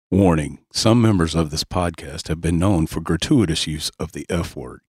Warning, some members of this podcast have been known for gratuitous use of the F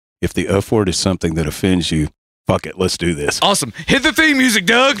word. If the F word is something that offends you, fuck it, let's do this. Awesome. Hit the theme music,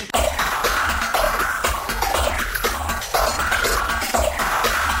 Doug.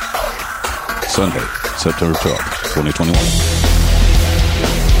 Sunday, September 12th, 2021.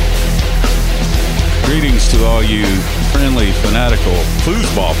 Greetings to all you friendly, fanatical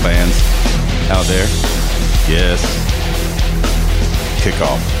foosball fans out there. Yes.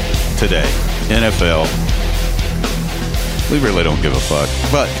 Kickoff today. NFL. We really don't give a fuck.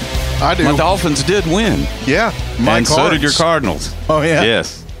 But I do. my Dolphins did win. Yeah. And so did your Cardinals. Oh, yeah.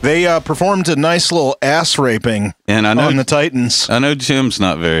 Yes. They performed a nice little ass raping And I know, on the Titans. I know Jim's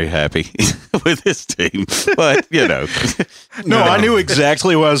not very happy with his team, but, you know. No, I knew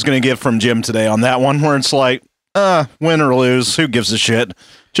exactly what I was going to get from Jim today on that one, where it's like, win or lose, who gives a shit?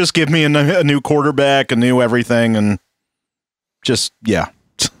 Just give me a new quarterback, a new everything, and just, yeah.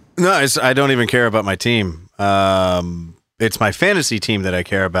 No, I don't even care about my team. It's my fantasy team that I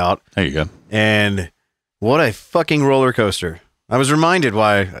care about. There you go. And what a fucking roller coaster. I was reminded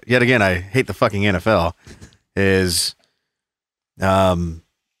why, yet again, I hate the fucking NFL, is a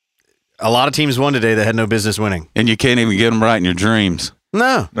lot of teams won today that had no business winning. And you can't even get them right in your dreams.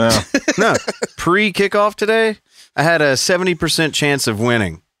 No. No. No. Pre-kickoff today, I had a 70% chance of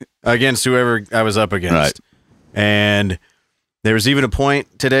winning against whoever I was up against. Right. And there was even a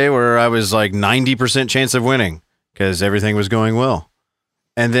point today where I was like 90% chance of winning because everything was going well.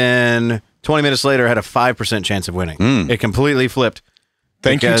 And then 20 minutes later, I had a 5% chance of winning. It completely flipped.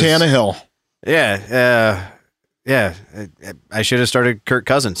 Thank you, Tannehill. Yeah. Yeah. I should have started Kirk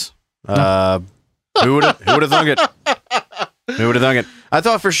Cousins. Who would have thunk it? Who would have thunk it? I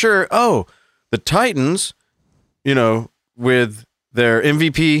thought for sure, the Titans, with their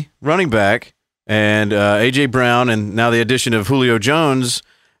MVP running back and A.J. Brown and now the addition of Julio Jones,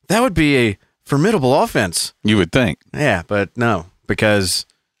 that would be a formidable offense. You would think. Yeah, but no, because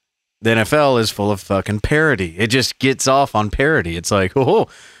the NFL is full of fucking parody. It just gets off on parody. It's like, I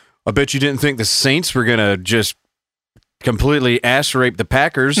bet you didn't think the Saints were going to just completely ass rape the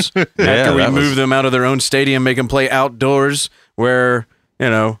Packers after we move them out of their own stadium, make them play outdoors where, they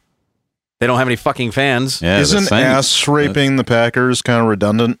don't have any fucking fans. Yeah, Isn't ass raping the Packers kind of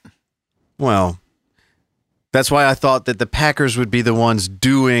redundant? Well, that's why I thought that the Packers would be the ones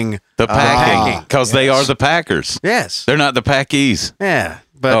doing the packing. Because they are the Packers. Yes. They're not the Packies. Yeah.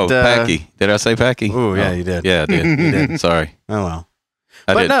 But, Packy. Did I say Packy? Oh, yeah, you did. Yeah, I did. You did. Sorry. Oh, well.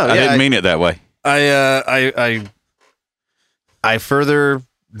 I didn't mean it that way. I further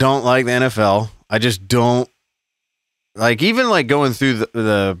don't like the NFL. I just don't like, even like going through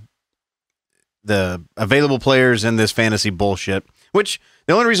the available players in this fantasy bullshit, which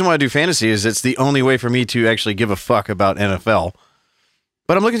the only reason why I do fantasy is it's the only way for me to actually give a fuck about NFL.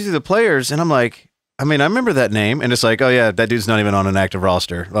 But I'm looking through the players and I'm like, I remember that name and it's like, oh yeah, that dude's not even on an active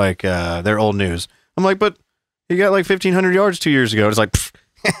roster. Like, they're old news. I'm like, but he got like 1,500 yards 2 years ago. It's like,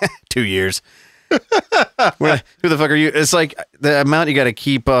 2 years. Who the fuck are you? It's like the amount you got to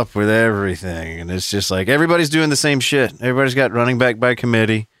keep up with everything. And it's just like, everybody's doing the same shit. Everybody's got running back by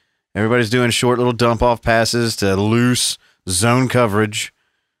committee. Everybody's doing short little dump off passes to loose zone coverage.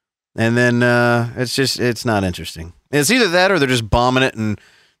 And then it's not interesting. It's either that or they're just bombing it and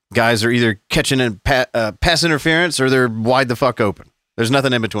guys are either catching in pass interference or they're wide the fuck open. There's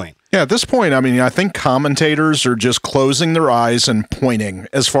nothing in between. Yeah, at this point, I think commentators are just closing their eyes and pointing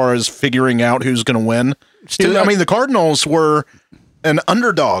as far as figuring out who's going to win. The Cardinals were an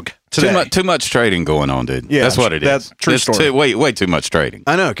underdog today. Too much trading going on, dude. Yeah, that's what it is. That's true story. Way too much trading.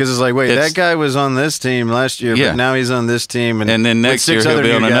 I know, because it's like, that guy was on this team last year, but now he's on this team. And then next year he'll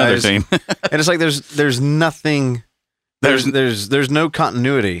be on another team. And it's like there's nothing... There's no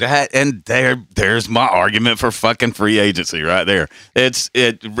continuity. There's my argument for fucking free agency right there. It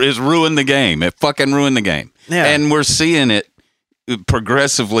is ruined the game. It fucking ruined the game. Yeah. And we're seeing it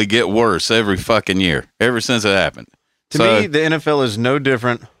progressively get worse every fucking year, ever since it happened. To me, the NFL is no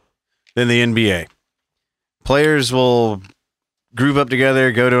different than the NBA. Players will group up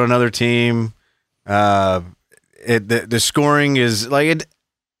together, go to another team. The scoring is like it.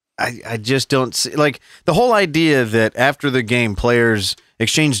 I just don't see, like, the whole idea that after the game players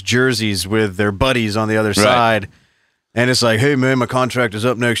exchange jerseys with their buddies on the other side, and it's like, hey man, my contract is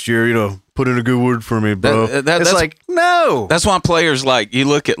up next year, put in a good word for me, bro. It's like, no. That's why players, like, you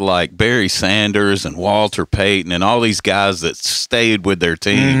look at like Barry Sanders and Walter Payton and all these guys that stayed with their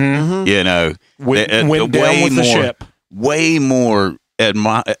team, went down with the ship. Way more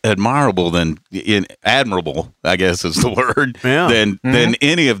admirable admirable, I guess is the word, Yeah. than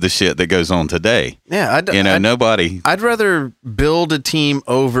any of the shit that goes on today. Yeah, Nobody. I'd rather build a team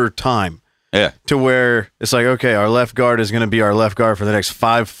over time Yeah, to where it's like, okay, our left guard is going to be our left guard for the next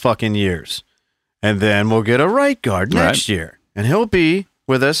 5 fucking years. And then we'll get a right guard next year. And he'll be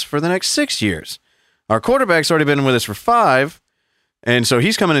with us for the next 6 years. Our quarterback's already been with us for 5. And so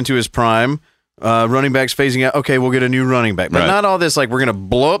he's coming into his prime. Running backs phasing out. Okay, we'll get a new running back. But not all this, like, we're going to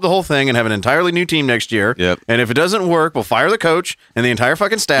blow up the whole thing and have an entirely new team next year. Yep. And if it doesn't work, we'll fire the coach and the entire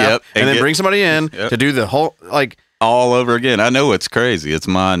fucking staff Yep. and then bring somebody in to do the whole, like... all over again. I know it's crazy. It's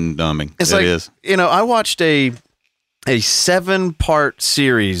mind-numbing. It's It like, is. I watched a 7-part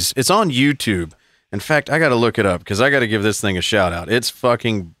series. It's on YouTube. In fact, I got to look it up because I got to give this thing a shout out. It's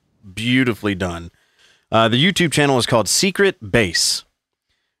fucking beautifully done. The YouTube channel is called Secret Base,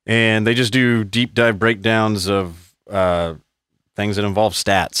 and they just do deep dive breakdowns of things that involve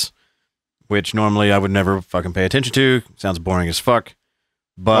stats, which normally I would never fucking pay attention to. Sounds boring as fuck.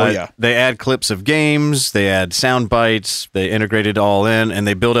 But they add clips of games, they add sound bites, they integrate it all in, and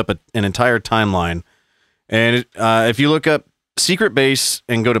they build up an entire timeline. And if you look up Secret Base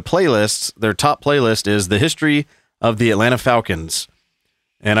and go to playlists, their top playlist is the history of the Atlanta Falcons.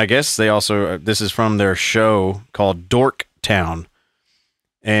 And I guess they also, this is from their show called Dorktown.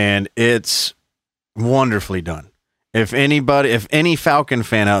 And it's wonderfully done. If any Falcon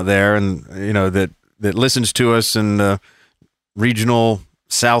fan out there and, that listens to us in the regional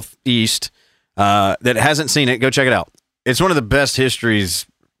Southeast that hasn't seen it, go check it out. It's one of the best histories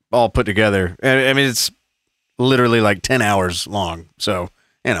all put together. I mean, it's literally like 10 hours long. So,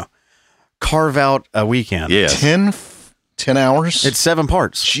 carve out a weekend. Yes. 10 hours? It's 7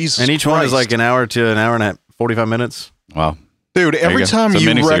 parts. Jesus And each one is like an hour to an hour and 45 minutes. Wow. Dude, every time It's a you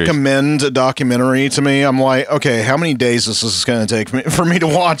miniseries. recommend a documentary to me, I'm like, okay, how many days is this going to take for me to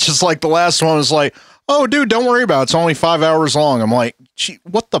watch? It's like the last one was like, oh, dude, don't worry about it. It's only 5 hours long. I'm like, gee,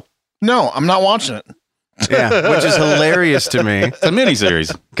 what the? No, I'm not watching it. Yeah, which is hilarious to me. It's a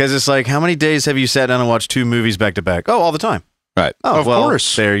miniseries. Because it's like, how many days have you sat down and watched 2 movies back to back? Oh, all the time. Right. Oh, Of well,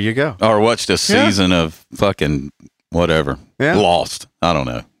 course. there you go. Or watched a season of fucking whatever. Yeah. Lost. I don't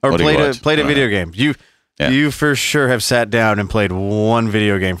know. Or What do you watch? played a I don't video know. game. You for sure have sat down and played one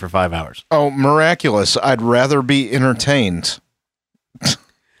video game for 5 hours. Oh, miraculous. I'd rather be entertained.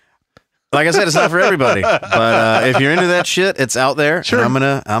 Like I said, it's not for everybody. But if you're into that shit, it's out there. Sure. And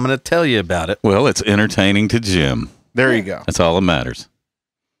I'm gonna tell you about it. Well, it's entertaining to Jim. There you go. That's all that matters.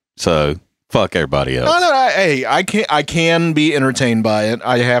 So fuck everybody else. Hey, I can be entertained by it.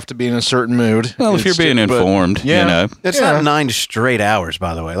 I have to be in a certain mood. Well, if you're being informed, yeah. It's not 9 straight hours,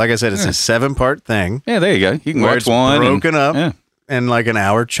 by the way. Like I said, it's a 7-part thing. Yeah, there you go. You can Where watch it's one. broken up Yeah. in like an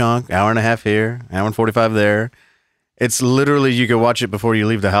hour chunk, hour and a half here, hour and 45 there. It's literally, you could watch it before you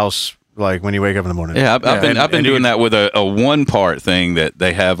leave the house, like when you wake up in the morning. Yeah, I've been And doing that with a 1-part thing that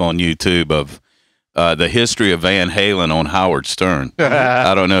they have on YouTube of the history of Van Halen on Howard Stern.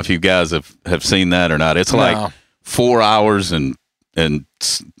 I don't know if you guys have seen that or not. It's like 4 hours and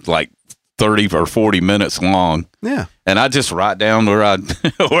like 30 or 40 minutes long. Yeah. And I just write down where I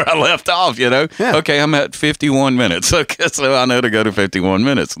where I left off, Yeah. Okay, I'm at 51 minutes. Okay, so I know to go to 51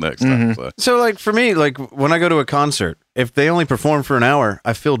 minutes next time. So. So, like, for me, like, when I go to a concert, if they only perform for an hour,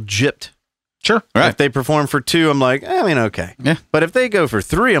 I feel gypped. Sure. Right. If they perform for 2, I'm like, okay. Yeah. But if they go for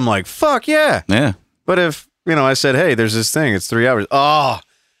 3, I'm like, fuck yeah. Yeah. But if, I said, hey, there's this thing, it's 3 hours. Oh,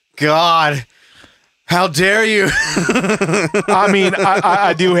 God. How dare you? I mean,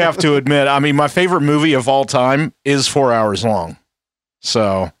 I do have to admit, my favorite movie of all time is 4 hours long.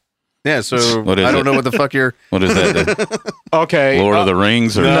 So, Yeah, so What is I don't it? know what the fuck you're... What is that? okay. Lord of the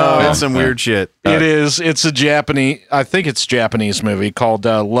Rings? Or No, No. it's some weird shit. It is. It's a Japanese, I think it's Japanese movie called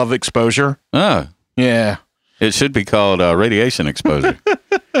Love Exposure. Oh, Yeah. it should be called radiation exposure.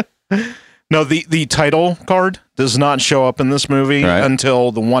 No, the title card does not show up in this movie Right.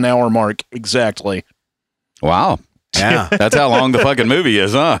 until the 1 hour mark exactly. Wow. Yeah. That's how long the fucking movie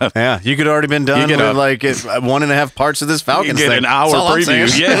is, huh? Yeah, you could already been done You with get a- like 1.5 parts of this You Falcons get thing. an hour That's all I'm preview.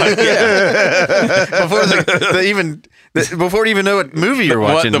 saying. Yeah. before before you even know what movie you're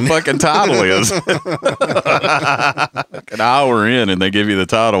What watching. the fucking title is. Like an hour in and they give you the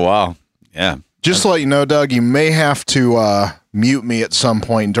title. Wow. Yeah. Just to let you know, Doug, you may have to mute me at some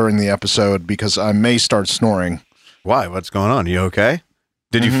point during the episode because I may start snoring. Why? What's going on? You okay?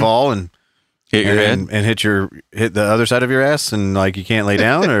 Did you fall and Hit your head. and hit the other side of your ass and like you can't lay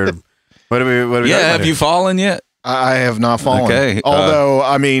down or what are we Yeah. talking Have about you here? fallen yet? I have not fallen. Okay, Although,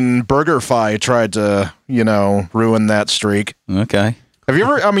 BurgerFi tried to, ruin that streak. Okay. Have you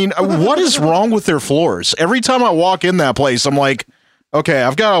ever, what is wrong with their floors? Every time I walk in that place, I'm like, Okay,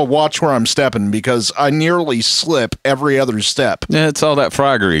 I've got to watch where I'm stepping because I nearly slip every other step. Yeah, it's all that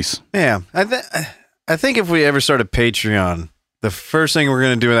fry grease. Yeah, I think if we ever start a Patreon, the first thing we're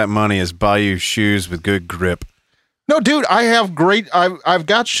gonna do with that money is buy you shoes with good grip. No, dude, I have I've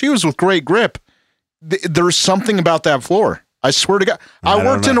got shoes with great grip. There's something about that floor. I swear to God. I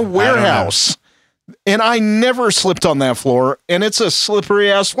worked in a warehouse and I never slipped on that floor, and it's a slippery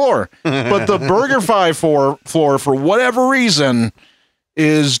ass floor. But the BurgerFi floor, for whatever reason,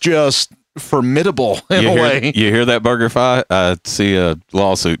 is just formidable in a way. You hear that, BurgerFi? I see a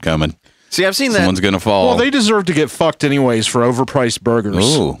lawsuit coming. See, I've seen that. Someone's going to fall. Well, they deserve to get fucked anyways for overpriced burgers.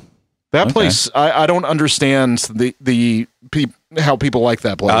 Ooh. That Okay. place, I don't understand how people like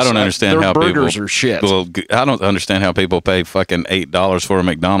that place. I don't understand Their how burgers people, are shit. Well, I don't understand how people pay fucking $8 for a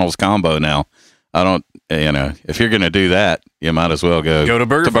McDonald's combo now. I don't, if you're going to do that, you might as well go to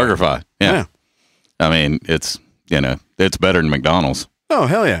BurgerFi. BurgerFi. Yeah. I mean, it's better than McDonald's. Oh,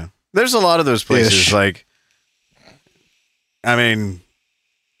 hell yeah. There's a lot of those places. Ish. Like, I mean,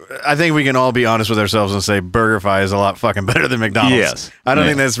 I think we can all be honest with ourselves and say BurgerFi is a lot fucking better than McDonald's. Yes. I don't Yeah.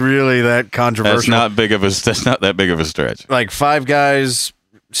 think that's really that controversial. That's not that big of a stretch. Like Five Guys,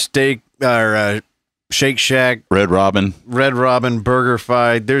 Steak, or Shake Shack, Red Robin.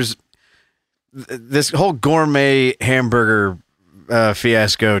 BurgerFi. There's this whole gourmet hamburger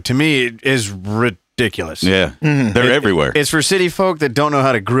fiasco. To me, is ridiculous. Yeah. They're everywhere. It's for city folk that don't know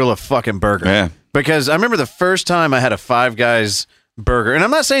how to grill a fucking burger. Yeah. Because I remember the first time I had a Five Guys burger, and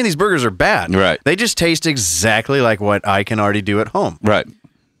I'm not saying these burgers are bad. Right. They just taste exactly like what I can already do at home. Right.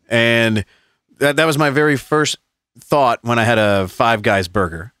 And that was my very first thought when I had a Five Guys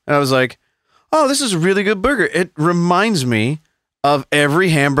burger. And I was like, oh, this is a really good burger. It reminds me of every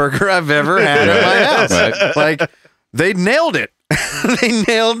hamburger I've ever had at my house. Right. Like, they nailed it.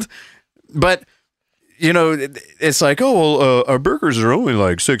 But, it's like, oh, well, our burgers are only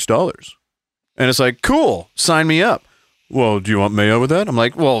like $6. And it's like, cool, sign me up. Well, do you want mayo with that? I'm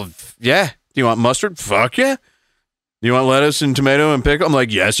like, well, yeah. Do you want mustard? Fuck yeah. Do you want lettuce and tomato and pickle? I'm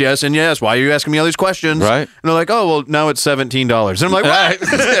like, yes, and yes. Why are you asking me all these questions? Right. And they're like, oh, well, now it's $17. And I'm like, what?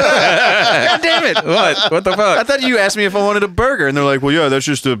 God damn it. What the I fuck? thought you asked me if I wanted a burger. And they're like, well, yeah, that's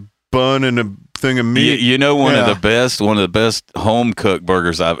just a bun and a thing of meat. You know, one Yeah. of the best home cooked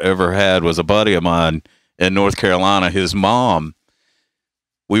burgers I've ever had was a buddy of mine in North Carolina. His mom,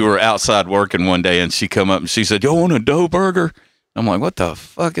 we were outside working one day, and she come up and she said, "You want a dough burger?" I'm like, "What the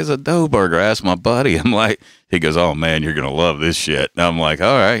fuck is a dough burger?" I asked my buddy. I'm like, he goes, "Oh man, you're gonna love this shit." And I'm like,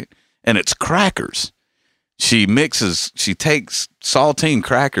 "All right," and it's crackers. She takes saltine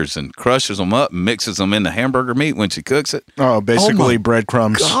crackers and crushes them up and mixes them into hamburger meat when she cooks it. Oh, basically my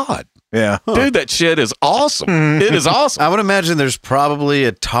breadcrumbs. God. Yeah. Dude, that shit is awesome. It is awesome. I would imagine there's probably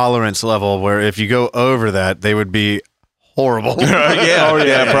a tolerance level where if you go over that, they would be horrible.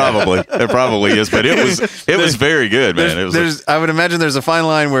 yeah, probably. It probably is, but it was very good, man. It was I would imagine there's a fine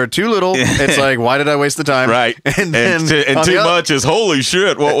line where too little, it's like, why did I waste the time? right. And then on too the other- much is holy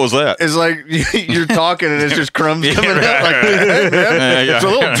shit. What was that? It's like you're talking and it's just crumbs Yeah, coming right, out. Like, right. hey, man, Yeah, it's a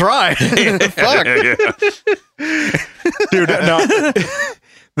little dry. Fuck. Dude, no.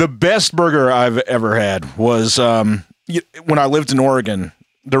 The best burger I've ever had was when I lived in Oregon.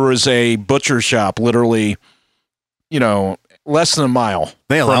 There was a butcher shop literally, less than a mile.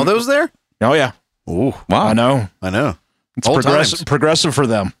 They allow from- those there? Oh, yeah. Ooh, Wow. I know. It's Old times. progressive for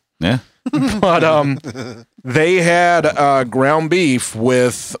them. Yeah. But they had ground beef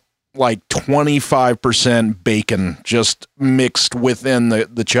with like 25% bacon just mixed within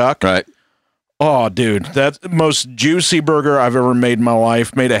the chuck. Right. Oh, dude, that's the most juicy burger I've ever made in my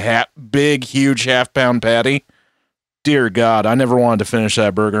life. Made a big, huge half-pound patty. Dear God, I never wanted to finish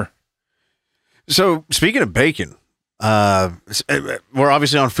that burger. So, speaking of bacon, we're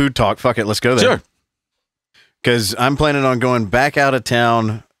obviously on food talk. Fuck it, let's go there. Sure. Because I'm planning on going back out of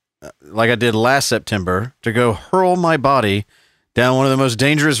town like I did last September to go hurl my body down one of the most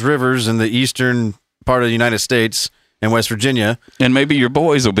dangerous rivers in the eastern part of the United States in West Virginia. And maybe your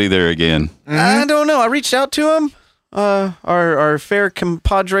boys will be there again. I don't know. I reached out to them, our fair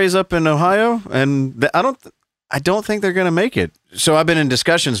compadres up in Ohio, and I don't think they're going to make it. So I've been in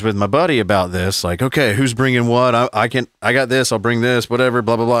discussions with my buddy about this. Like, okay, who's bringing what? I got this. I'll bring this. Whatever.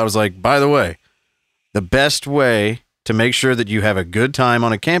 Blah blah blah. I was like, by the way, the best way to make sure that you have a good time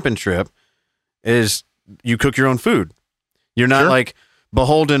on a camping trip is you cook your own food. You're not like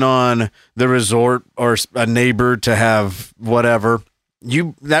beholden on the resort or a neighbor to have whatever.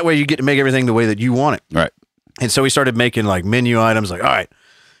 That way you get to make everything the way that you want it. Right. And so we started making like menu items like, all right,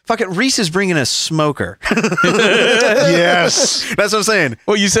 Fucking Reese is bringing a smoker. Yes. That's what I'm saying.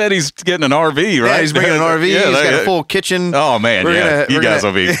 Well, you said he's getting an RV, right? Yeah, he's bringing an RV. Yeah, He's got a full kitchen. Oh man, We're you guys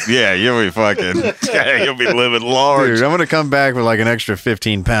gonna- will be. Yeah, you'll be fucking. You'll be living large. Dude, I'm gonna come back with like an extra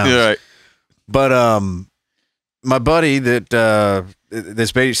 15 pounds. Yeah, right. But my buddy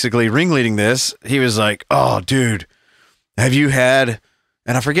that's basically ringleading this, he was like, "Oh, dude, have you had?"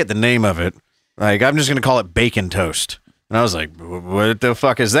 And I forget the name of it. Like, I'm just gonna call it bacon toast. And I was like, "What the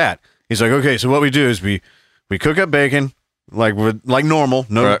fuck is that?" He's like, "Okay, so what we do is we cook up bacon like normal,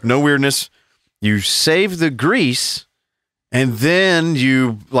 no weirdness. You save the grease, and then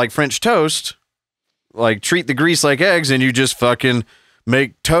you like French toast, like treat the grease like eggs, and you just fucking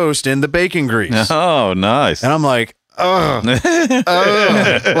make toast in the bacon grease." Oh, nice. And I'm like, ugh.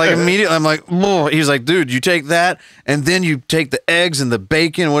 Like immediately, I'm like, "Whoa." He's like, "Dude, you take that, and then you take the eggs and the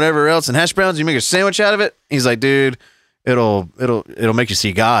bacon and whatever else and hash browns, you make a sandwich out of it." He's like, "Dude, it'll make you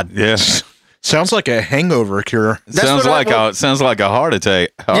see God." Yes. Sounds like a hangover cure. Sounds like a heart attack.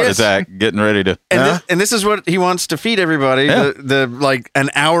 Yes. Attack. Getting ready to. And this is what he wants to feed everybody. Yeah. The like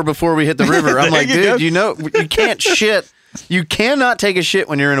an hour before we hit the river. I'm like, There dude, you go. you can't shit. You cannot take a shit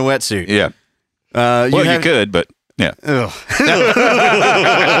when you're in a wetsuit. Yeah. You could, but yeah. Ugh.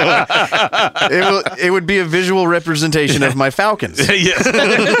 it would be a visual representation of my Falcons. Yes.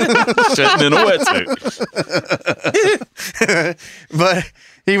 Sitting in a wetsuit. But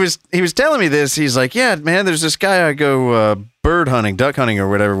he was telling me this. He's like, "Yeah, man, there's this guy I go bird hunting, duck hunting, or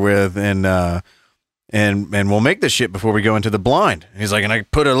whatever with, and we'll make this shit before we go into the blind." He's like, "And I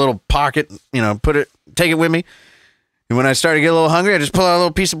put a little pocket, take it with me. And when I start to get a little hungry, I just pull out a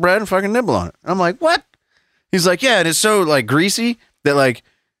little piece of bread and fucking nibble on it." I'm like, "What?" He's like, "Yeah, and it's so like greasy that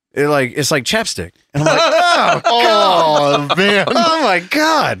it's like chapstick." And I'm like, Oh, man. "Oh my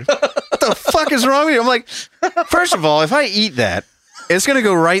God, what the fuck is wrong with you?" I'm like, first of all, if I eat that, it's gonna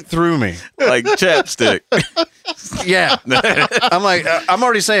go right through me. Like chapstick. Yeah. I'm like, I'm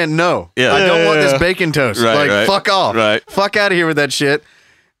already saying no. Yeah. I don't want this bacon toast. Right. Fuck off. Right. Fuck out of here with that shit.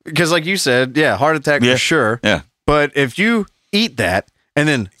 Because like you said, yeah, heart attack Yeah. for sure. Yeah. But if you eat that and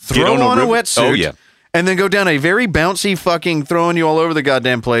then Get throw on a river- wetsuit, Oh, yeah. and then go down a very bouncy fucking throwing you all over the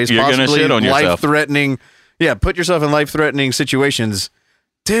goddamn place, You're gonna possibly shit on yourself. life-threatening, put yourself in life-threatening situations,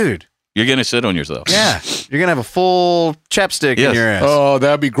 dude. You're gonna sit on yourself. Yeah, you're gonna have a full chapstick in Yes. your ass. Oh,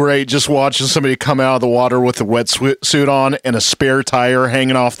 that'd be great. Just watching somebody come out of the water with a wetsuit on and a spare tire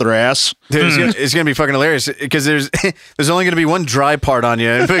hanging off their ass. Dude, it's gonna be fucking hilarious because there's only gonna be one dry part on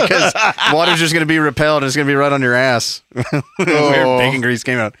you because water's just gonna be repelled and it's gonna be right on your ass. Where bacon grease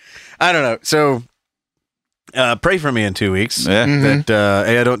came out. I don't know. So pray for me in 2 weeks Yeah. that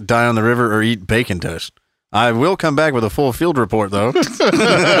I don't die on the river or eat bacon toast. I will come back with a full field report though. Of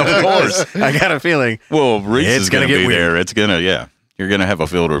course, I got a feeling. Well, Reese It's is gonna gonna get be weird. there. It's gonna. Yeah. You're gonna have a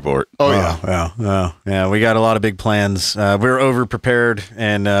field report. Oh, yeah. Yeah. We got a lot of big plans. We're over prepared,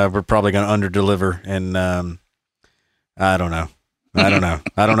 and we're probably going to under deliver. And I don't know. I don't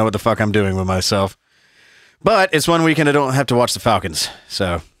know what the fuck I'm doing with myself. But it's one weekend I don't have to watch the Falcons,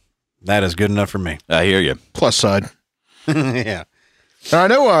 so that is good enough for me. I hear you. Plus side. Yeah. I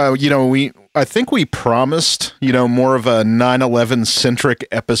know, I think we promised, more of a 9/11 centric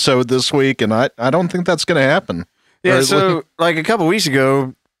episode this week, and I don't think that's going to happen. Yeah. Or- So like a couple weeks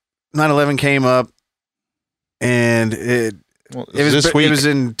ago, 9/11 came up, and it was this week.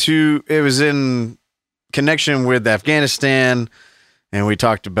 It was in connection with Afghanistan, and we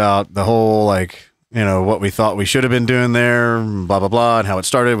talked about the whole what we thought we should have been doing there, blah blah blah, and how it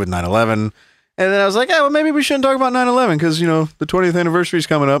started with 9/11. And then I was like, well, maybe we shouldn't talk about 9/11 because the 20th anniversary is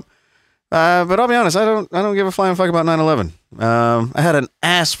coming up. But I'll be honest, I don't give a flying fuck about 9/11. I had an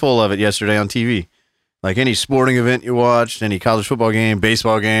ass full of it yesterday on TV. Like any sporting event you watched, any college football game,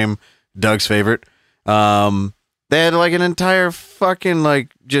 baseball game, Doug's favorite. They had like an entire fucking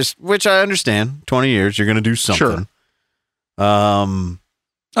which I understand. 20 years, you're gonna do something. Sure.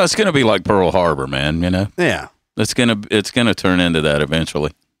 It's gonna be like Pearl Harbor, man. Yeah. It's gonna turn into that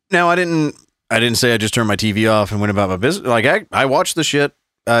eventually. Now I didn't say I just turned my TV off and went about my business. Like I watched the shit.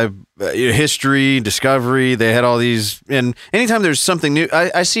 History, Discovery. They had all these, and anytime there's something new,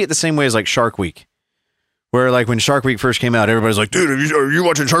 I see it the same way as like Shark Week, where like when Shark Week first came out, everybody's like, "Dude, are you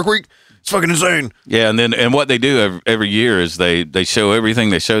watching Shark Week? It's fucking insane." Yeah, and what they do every year is they show everything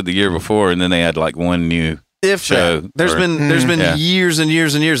they showed the year before, and then they add like one new show. There's been Yeah. years and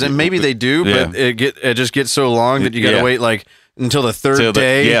years and years, and maybe they do, but it just gets so long that you got to Yeah. wait like until the third Till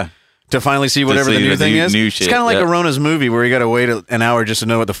day. To finally see whatever see the new the thing new- is. new It's shit, kind of like yeah. a Rona's movie where you got to wait an hour just to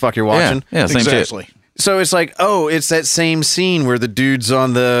know what the fuck you're watching. Yeah, same Exactly. shit. So it's like, oh, it's that same scene where the dude's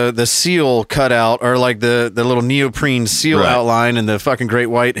on the seal cutout, or like the little neoprene seal outline, and the fucking great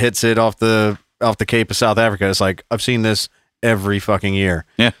white hits it off the Cape of South Africa. It's like, I've seen this every fucking year.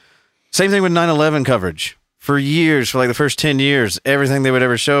 Yeah. Same thing with 9/11 coverage. For years, for like the first 10 years, everything they would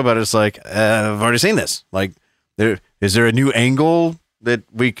ever show about it, it's like, I've already seen this. Like, is there a new angle that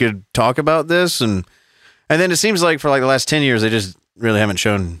we could talk about this? And then it seems like for like the last 10 years, they just really haven't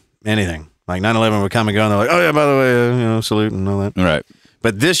shown anything. Like 9/11 would come and go, and they're like, oh yeah, by the way, salute and all that. Right.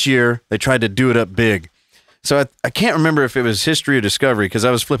 But this year, they tried to do it up big. So I can't remember if it was History or Discovery, because I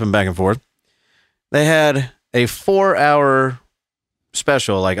was flipping back and forth. They had a 4-hour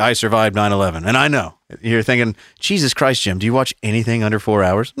special, like I survived 9/11. And I know you're thinking, Jesus Christ, Jim, do you watch anything under 4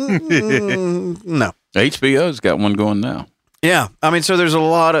 hours? No. HBO's got one going now. Yeah. I mean, so there's a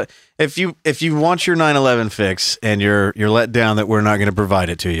lot of, if you want your 9/11 fix and you're let down that we're not going to provide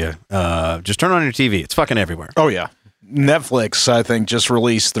it to you, just turn on your TV. It's fucking everywhere. Oh yeah. Netflix, I think, just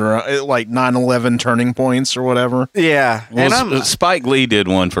released their like 9/11 turning points or whatever. Yeah. Well, and Spike Lee did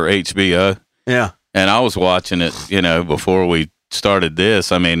one for HBO. Yeah. And I was watching it, before we started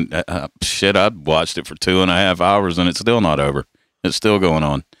this. I mean, shit, I'd watched it for 2.5 hours and it's still not over. It's still going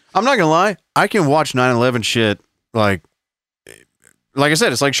on. I'm not going to lie. I can watch 9/11 shit like I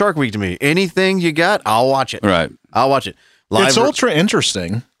said, it's like Shark Week to me. Anything you got, I'll watch it. Right. I'll watch it. It's ultra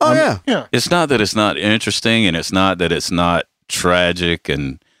interesting. Oh, yeah. Yeah. It's not that it's not interesting, and it's not that it's not tragic,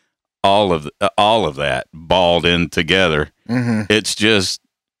 and all of that balled in together. Mm-hmm. It's just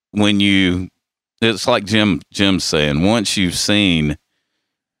it's like Jim's saying, once you've seen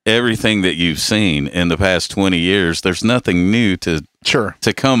everything that you've seen in the past 20 years, there's nothing new to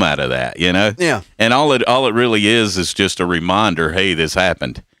come out of that, Yeah. And all it really is just a reminder, hey, this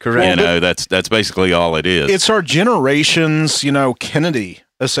happened. Correct. That's basically all it is. It's our generation's, Kennedy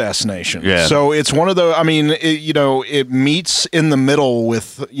assassination. Yeah. So it's one of the, I mean, it meets in the middle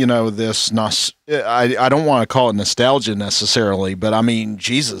with, this, I don't want to call it nostalgia necessarily, but I mean,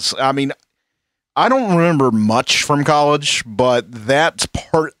 Jesus, I mean, I don't remember much from college, but that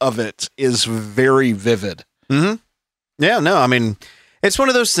part of it is very vivid. Mm-hmm. Yeah, no, I mean, it's one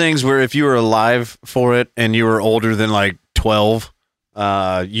of those things where if you were alive for it and you were older than like 12,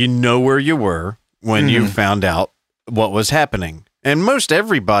 you know where you were when you found out what was happening. And most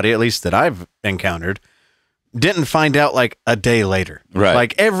everybody, at least that I've encountered, didn't find out like a day later. Right.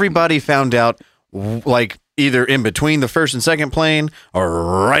 Like everybody found out like either in between the first and second plane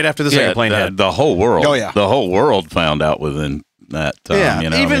or right after the second plane hit. The whole world. Oh, yeah. The whole world found out within that time.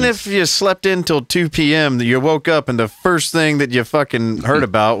 Yeah. Even if you slept in till 2 p.m., you woke up and the first thing that you fucking heard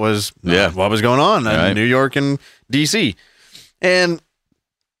about was what was going on in New York and D.C. And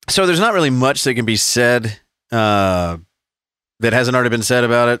so there's not really much that can be said that hasn't already been said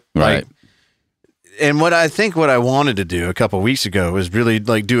about it. Right. And what I wanted to do a couple of weeks ago was really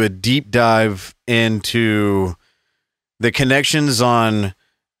like do a deep dive into the connections on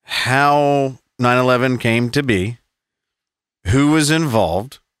how 9/11 came to be, who was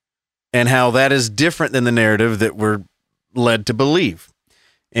involved, and how that is different than the narrative that we're led to believe.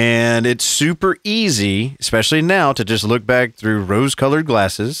 And it's super easy, especially now, to just look back through rose-colored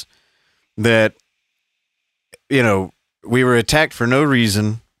glasses that, we were attacked for no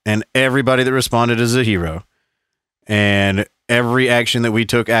reason, and everybody that responded is a hero. And every action that we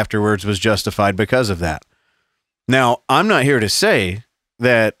took afterwards was justified because of that. Now, I'm not here to say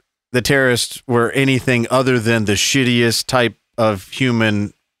that the terrorists were anything other than the shittiest type of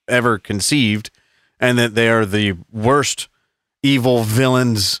human ever conceived, and that they are the worst evil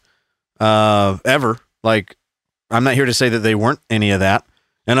villains ever. Like, I'm not here to say that they weren't any of that.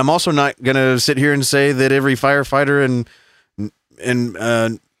 And I'm also not going to sit here and say that every firefighter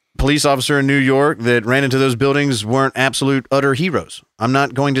and police officer in New York that ran into those buildings weren't absolute utter heroes. I'm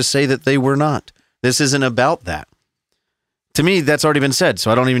not going to say that they were not. This isn't about that. To me, that's already been said,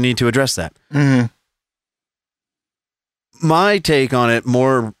 so I don't even need to address that. Mm-hmm. My take on it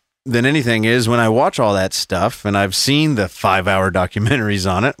more than anything is when I watch all that stuff, and I've seen the 5-hour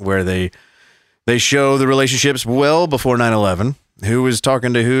documentaries on it where they show the relationships well before 9/11, who was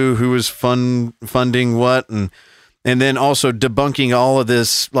talking to who was funding what, and then also debunking all of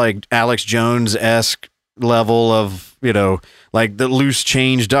this like Alex Jones-esque level of, like the Loose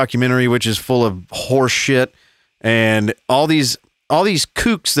Change documentary, which is full of horse shit, and all these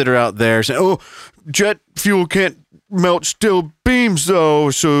kooks that are out there saying, oh, jet fuel can't melt steel beams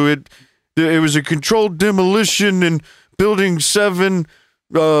though, so it was a controlled demolition in Building 7.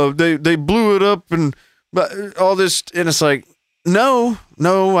 They blew it up and all this, and it's like, no,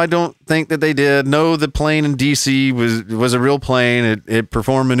 I don't think that they did. No, the plane in DC was a real plane. It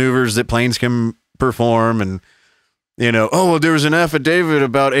performed maneuvers that planes can perform, and oh well, there was an affidavit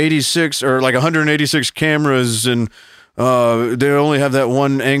about 86 or like 186 cameras, and they only have that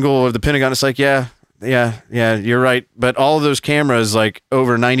one angle of the Pentagon. It's like, yeah, you're right, but all of those cameras, like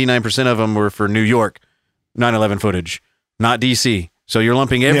over 99% of them were for New York 9/11 footage, not DC. So you're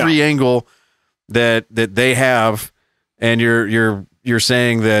lumping every angle that they have, and you're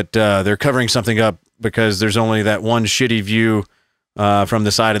saying that they're covering something up because there's only that one shitty view from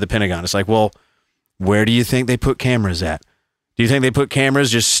the side of the Pentagon. It's like, well, where do you think they put cameras at? Do you think they put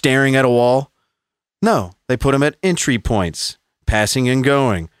cameras just staring at a wall? No, they put them at entry points, passing and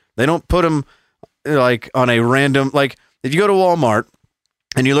going. They don't put them like on a random, like if you go to Walmart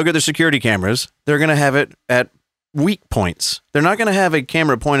and you look at the security cameras, they're going to have it at weak points. They're not going to have a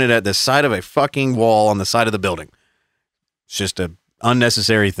camera pointed at the side of a fucking wall on the side of the building. It's just a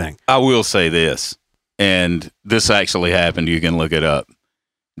unnecessary thing. I will say this, and this actually happened. You can look it up.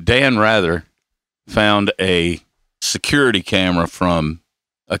 Dan Rather found a security camera from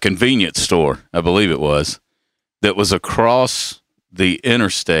a convenience store, I believe it was, that was across the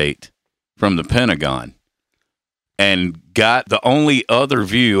interstate from the Pentagon, and got the only other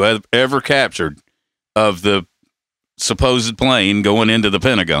view ever captured of the supposed plane going into the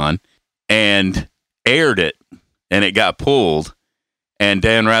Pentagon, and aired it, and it got pulled, and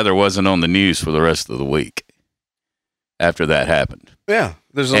Dan Rather wasn't on the news for the rest of the week after that happened. Yeah,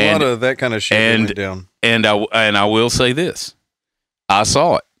 there's a lot of that kind of shit that went down. And I will say this. I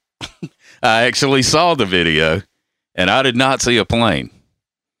saw it. I actually saw the video, and I did not see a plane.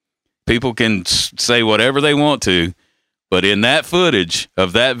 People can say whatever they want to, but in that footage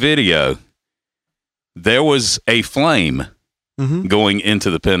of that video, there was a flame going into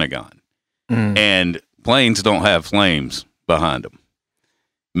the Pentagon. And planes don't have flames behind them.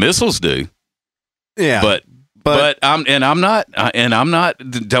 Missiles do. Yeah. But I'm not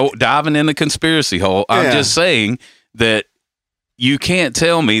diving in the conspiracy hole. I'm just saying that you can't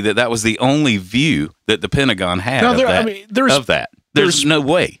tell me that was the only view that the Pentagon had of that. There's no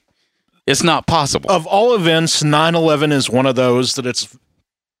way. It's not possible. Of all events, 9/11 is one of those that it's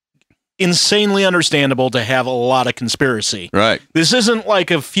insanely understandable to have a lot of conspiracy. Right. This isn't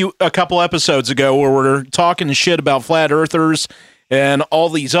like a couple episodes ago where we're talking shit about flat earthers and all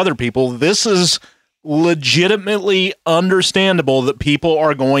these other people. This is legitimately understandable that people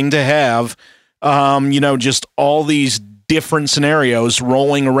are going to have, just all these different scenarios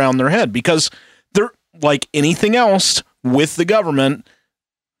rolling around their head, because they're like anything else with the government,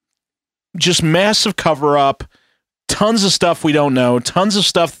 just massive cover up, tons of stuff we don't know, tons of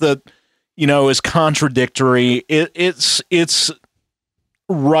stuff that, is contradictory. It's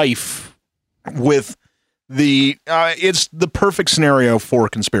rife with it's the perfect scenario for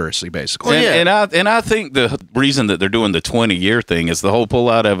conspiracy, basically. And I think the reason that they're doing the 20-year thing is the whole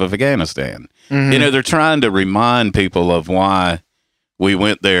pullout of Afghanistan. They're trying to remind people of why we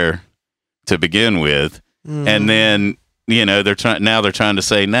went there to begin with, and then they're trying to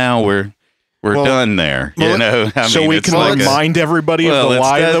say now we're done there. We can remind everybody of the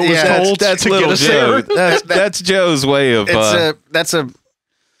lie that was told to get us there. That's Joe's way of.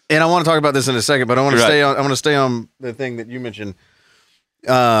 And I want to talk about this in a second, but I want to stay on. I want to stay on the thing that you mentioned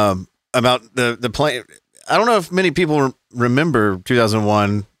about the plane. I don't know if many people remember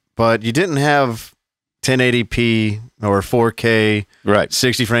 2001, but you didn't have 1080p or 4K,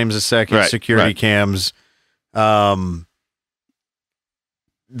 60 frames a second security cams.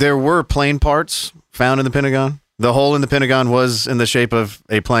 There were plane parts found in the Pentagon. The hole in the Pentagon was in the shape of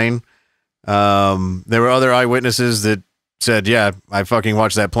a plane. There were other eyewitnesses that said, yeah, I fucking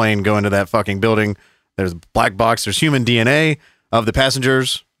watched that plane go into that fucking building. There's a black box. There's human DNA of the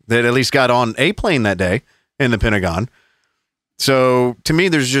passengers that at least got on a plane that day in the Pentagon. So to me,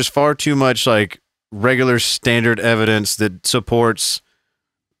 there's just far too much like regular standard evidence that supports,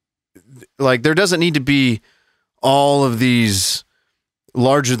 like, there doesn't need to be all of these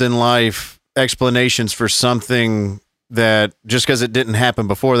larger than life explanations for something that just because it didn't happen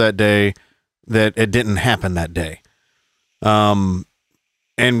before that day, that it didn't happen that day.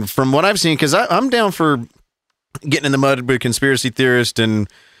 And from what I've seen, because I'm down for getting in the mud with conspiracy theorists and,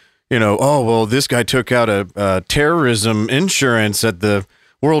 oh, well, this guy took out a terrorism insurance at the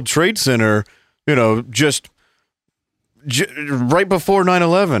World Trade Center, just right before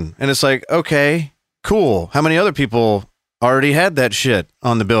 9/11. And it's like, okay, cool. How many other people already had that shit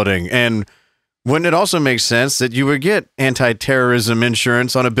on the building? And wouldn't it also make sense that you would get anti-terrorism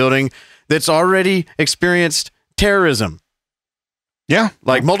insurance on a building that's already experienced terrorism? Yeah.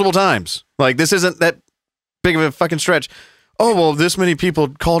 Like multiple times. Like, this isn't that big of a fucking stretch. Oh, well, this many people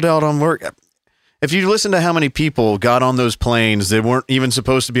called out on work. if you listen to how many people got on those planes that weren't even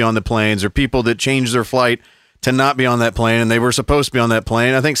supposed to be on the planes, or people that changed their flight to not be on that plane and they were supposed to be on that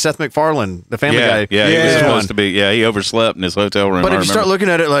plane. I think Seth MacFarlane, the Family Guy. Yeah, he was supposed to be. Yeah, he overslept in his hotel room. But if you start looking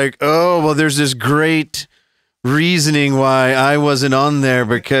at it like, oh, well, there's this great reasoning why I wasn't on there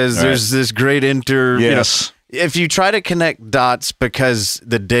because there's this great Yes. if you try to connect dots because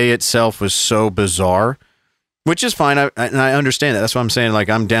the day itself was so bizarre, which is fine, and I understand that. That's what I'm saying. Like,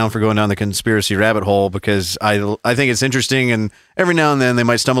 I'm down for going down the conspiracy rabbit hole because I think it's interesting, and every now and then they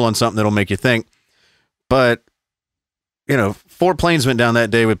might stumble on something that'll make you think. But 4 planes went down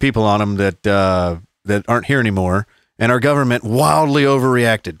that day with people on them that aren't here anymore, and our government wildly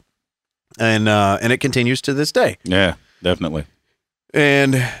overreacted, and it continues to this day. Yeah, definitely.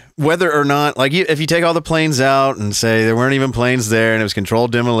 And whether or not, like, if you take all the planes out and say there weren't even planes there, and it was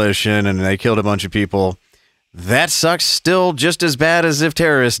controlled demolition, and they killed a bunch of people, that sucks still just as bad as if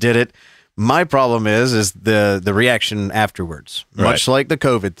terrorists did it. My problem is the reaction afterwards, much like the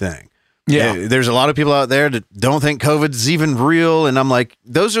COVID thing. Yeah. There's a lot of people out there that don't think COVID's even real. And I'm like,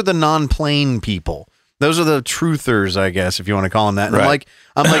 those are the non-plane people. Those are the truthers, I guess, if you want to call them that. And Right.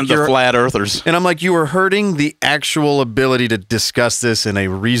 I'm like the flat earthers. And I'm like, you are hurting the actual ability to discuss this in a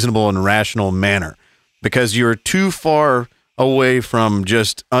reasonable and rational manner because you're too far away from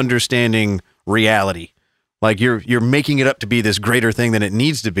just understanding reality. Like you're making it up to be this greater thing than it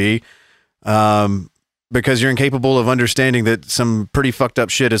needs to be. Because you're incapable of understanding that some pretty fucked up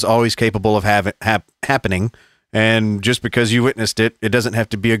shit is always capable of happening. And just because you witnessed it, it doesn't have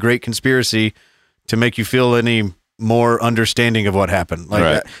to be a great conspiracy to make you feel any more understanding of what happened.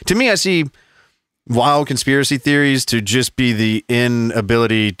 Like to me, I see wild conspiracy theories to just be the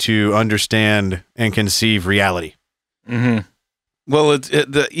inability to understand and conceive reality. Mm-hmm. Well,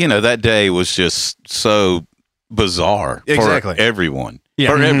 that day was just so bizarre for everyone.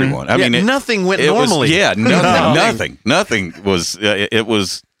 Yeah. For everyone. I mean, nothing went normally. Nothing was.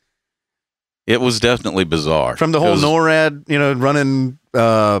 It was definitely bizarre. From the whole NORAD, running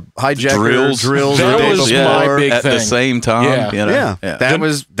hijacker drills. That was my big at thing. the same time. Yeah.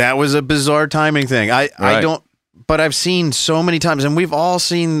 That was a bizarre timing thing. I don't. But I've seen so many times, and we've all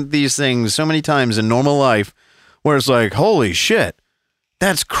seen these things so many times in normal life, where it's like, holy shit,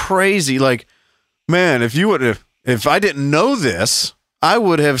 that's crazy. Like, man, if I didn't know this, I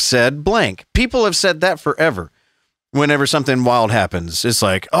would have said blank. People have said that forever. Whenever something wild happens, it's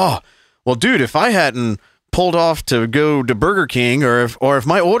like, oh, well, dude, if I hadn't pulled off to go to Burger King, or if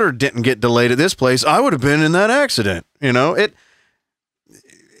my order didn't get delayed at this place, I would have been in that accident.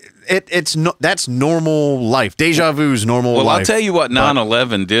 That's normal life. Deja vu's normal life. Well, I'll tell you what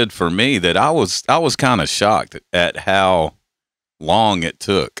 9/11 did for me. That I was kind of shocked at how long it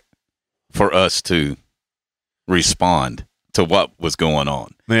took for us to respond to what was going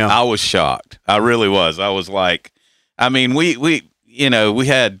on. Yeah. I was shocked. I really was. I was like, I mean, we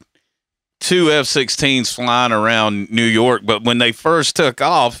had 2 F-16s flying around New York, but when they first took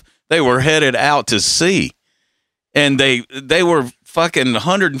off, they were headed out to sea. And they were fucking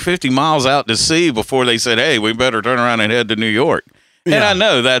 150 miles out to sea before they said, hey, we better turn around and head to New York. Yeah. And I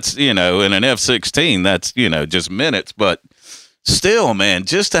know that's, in an F-16, that's, just minutes, but still, man,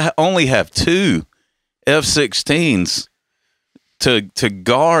 just to only have 2 F-16s to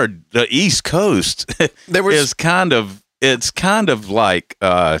guard the East Coast it's kind of like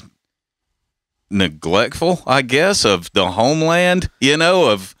neglectful, I guess, of the homeland, there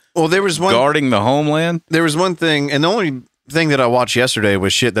was guarding the homeland. There was one thing, and the only thing that I watched yesterday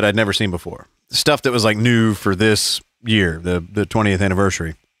was shit that I'd never seen before. Stuff that was like new for this year, the 20th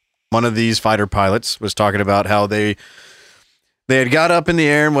anniversary. One of these fighter pilots was talking about how they had got up in the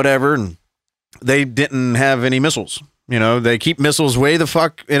air and whatever, and they didn't have any missiles. They keep missiles way the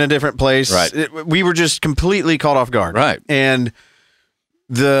fuck in a different place. Right. We were just completely caught off guard. Right. And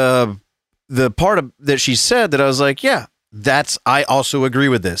the part that she said that I was like, yeah, I also agree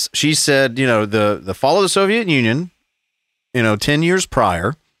with this. She said, the fall of the Soviet Union, 10 years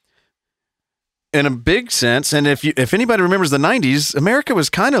prior, in a big sense. And if anybody remembers the 90s, America was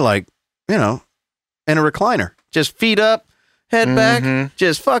kind of like, in a recliner, just feet up, head back,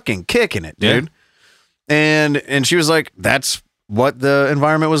 just fucking kicking it, dude. Yeah. And she was like, that's what the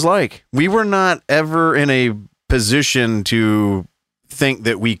environment was like. We were not ever in a position to think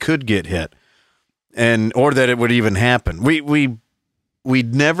that we could get hit or that it would even happen. We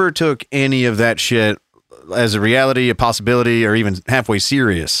never took any of that shit as a reality, a possibility, or even halfway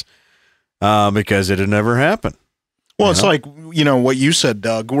serious because it had never happened. Well, it's like, what you said,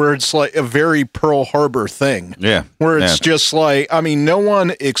 Doug, where it's like a very Pearl Harbor thing. Yeah. Where it's just like, I mean, no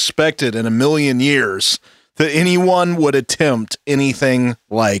one expected in a million years that anyone would attempt anything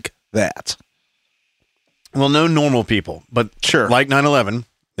like that. well, no normal people, but Sure. like 9/11,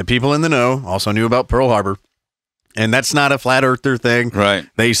 the people in the know also knew about Pearl Harbor. And that's not a flat earther thing. Right.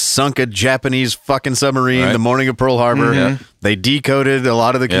 They sunk a Japanese fucking submarine Right. the morning of Pearl Harbor. Mm-hmm. They decoded a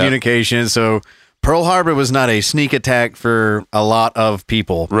lot of the communication. So Pearl Harbor was not a sneak attack for a lot of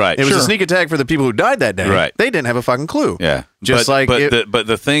people. Right. It was a Sure. sneak attack for the people who died that day. Right. They didn't have a fucking clue. Yeah. Just but, like but it-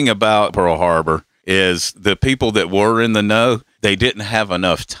 the thing about Pearl Harbor is the people that were in the know, they didn't have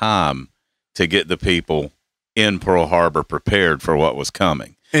enough time to get the people in Pearl Harbor prepared for what was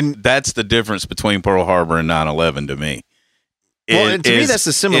coming. And That's the difference between Pearl Harbor and 9/11 to me. Well, and to me, that's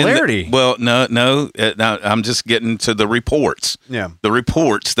the similarity. Well, no. Now I'm just getting to the reports. yeah. The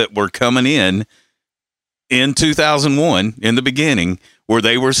reports that were coming in 2001 in the beginning, where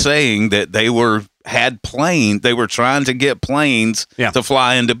they were saying that they were trying to get planes to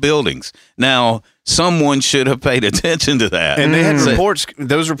fly into buildings. Now, someone should have paid attention to that. And they had So- reports.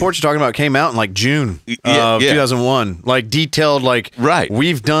 Those reports you're talking about came out in like June Yeah, of yeah. 2001. Like detailed, like, Right.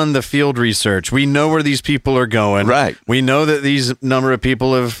 we've done the field research. We know where these people are going. Right. We know that these number of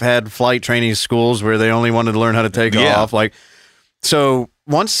people have had flight training schools where they only wanted to learn how to take Yeah. off. Like, so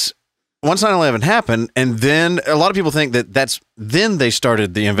once 9/11 happened, and then a lot of people think then they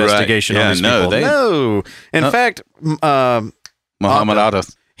started the investigation Right. on Yeah, these no, people. No. In fact, Muhammad Atta.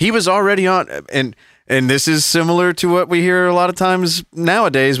 he was already on, and this is similar to what we hear a lot of times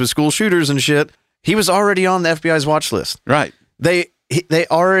nowadays with school shooters and shit. He was already on the FBI's watch list. Right. They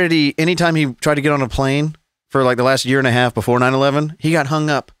already, anytime he tried to get on a plane for like the last year and a half before 9/11, he got hung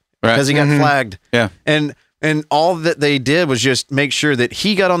up Right. because he got flagged. Yeah. And all that they did was just make sure that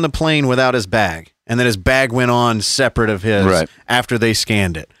he got on the plane without his bag, and then his bag went on separate of his Right. after they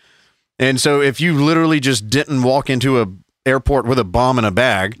scanned it. And so if you literally just didn't walk into a airport with a bomb in a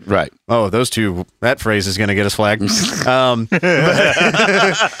bag, Right. oh, that phrase is going to get us flagged. But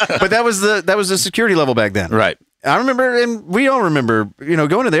that was the security level back then. Right. I remember, and we all remember,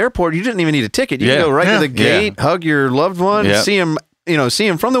 going to the airport, you didn't even need a ticket. You Yeah. could go right Yeah. to the gate, hug your loved one, Yeah. see him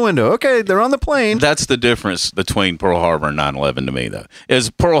from the window. Okay, they're on the plane. That's the difference between Pearl Harbor and 9/11 to me, though. Is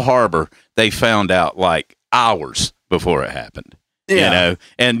Pearl Harbor, they found out like hours before it happened. Yeah.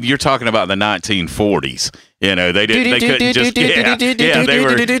 And you're talking about the 1940s. They couldn't just,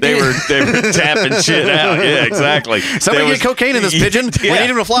 they were tapping shit out. Yeah, exactly. Somebody get cocaine in this pigeon. We need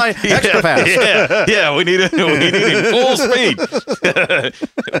him to fly extra fast. Yeah, we need him full speed.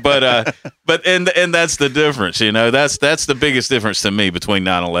 but that's the difference, that's the biggest difference to me between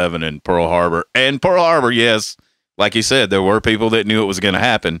 9/11 and Pearl Harbor. And Pearl Harbor, yes, like you said, there were people that knew it was going to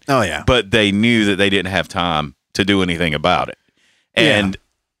happen. Oh, yeah. But they knew that they didn't have time to do anything about it. And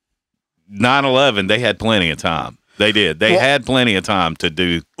 9/11, they had plenty of time. They did. They had plenty of time to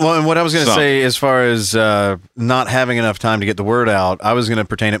do. Well, and what I was going to something. say, as far as not having enough time to get the word out, I was going to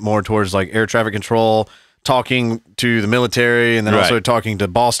pertain it more towards like air traffic control, talking to the military, and then Right. also talking to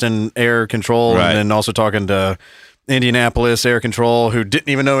Boston Air Control, Right. and then also talking to Indianapolis Air Control, who didn't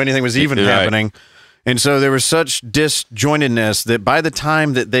even know anything was even Right. happening. And so there was such disjointedness that by the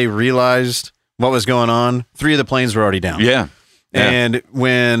time that they realized what was going on, 3 of the planes were already down. Yeah. And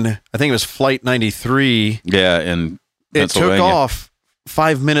when I think it was Flight 93, Yeah. And it took off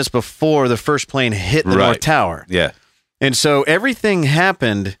 5 minutes before the first plane hit the Right. North Tower. Yeah. And so everything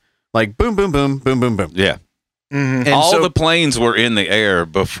happened like boom, boom, boom, boom, boom, boom. Yeah. And All so, the planes were in the air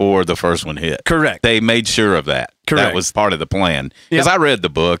before the first one hit. correct. They made sure of that. Correct. That was part of the plan. Because Yep. I read the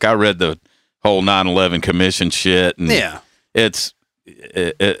book. I read the whole 9/11 commission shit. And Yeah.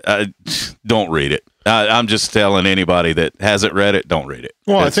 I don't read it. I'm just telling anybody that hasn't read it, don't read it.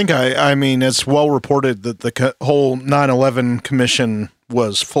 Well, I It's- think I mean, it's well reported that the whole 9/11 commission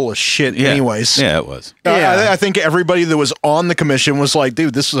was full of shit Yeah. anyways. Yeah, it was. Yeah. I think everybody that was on the commission was like,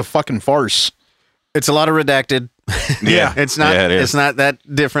 dude, this is a fucking farce. It's a lot of redacted. Yeah. It's not. Yeah, it is. It's not that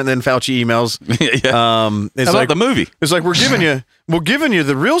different than Fauci emails. Yeah. It's How about like the movie? It's like we're giving you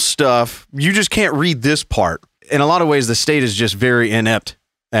the real stuff. You just can't read this part. In a lot of ways, the state is just very inept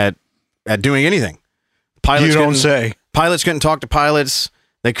at doing anything. You don't couldn't- say. Pilots couldn't talk to pilots.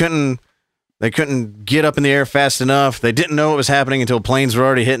 They couldn't get up in the air fast enough. They didn't know what was happening until planes were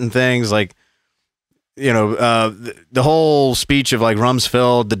already hitting things. Like, the whole speech of like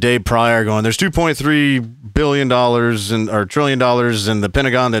Rumsfeld the day prior going, there's $2.3 billion or $1 trillion in the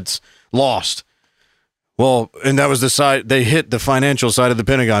Pentagon that's lost. Well, and that was the side, they hit the financial side of the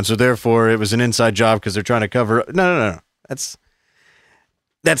Pentagon. So therefore it was an inside job because they're trying to cover. No.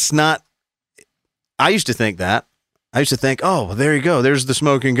 That's not, I used to think that. I used to think, oh, well, there you go. There's the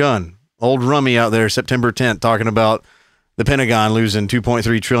smoking gun. Old Rummy out there, September 10th, talking about the Pentagon losing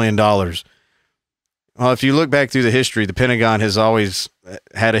 $2.3 trillion. Well, if you look back through the history, the Pentagon has always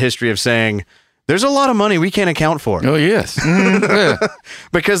had a history of saying There's a lot of money we can't account for. Oh, yes. Yeah.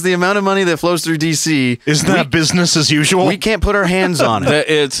 Because the amount of money that flows through DC, Isn't that business as usual? we can't put our hands on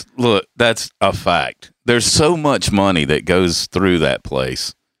it. Look, that's a fact. There's so much money that goes through that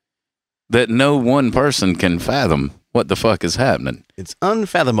place that no one person can fathom what the fuck is happening. It's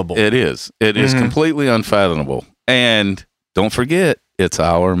unfathomable. It is. It is completely unfathomable. And don't forget, it's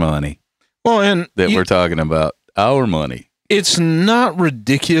our money Well, and that we're talking about. Our money. it's not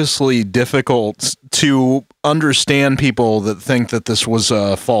ridiculously difficult to understand people that think that this was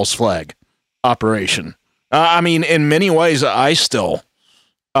a false flag operation. I mean, in many ways, I still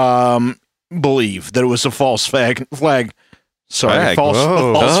believe that it was a false flag. Sorry, false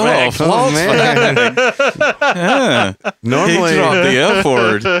flag. False man. Yeah. Normally, He dropped the F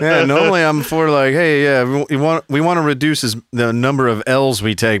word. yeah, normally I'm for like, hey, yeah, we want to reduce the number of L's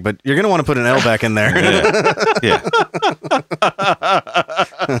we take, but you're gonna want to put an L back in there. Yeah.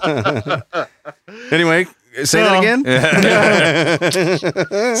 Anyway, say that again.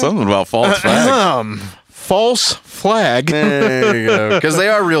 Something about false flag. False flag. There you go. Because they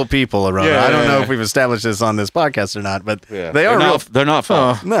are real people around. Yeah, I don't know yeah. if we've established this on this podcast or not, but they They're are real. They're not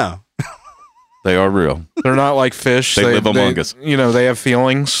false. No. They are real. They're not like fish. They live among us. You know, they have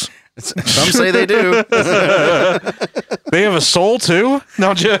feelings. Some say they do. They have a soul too.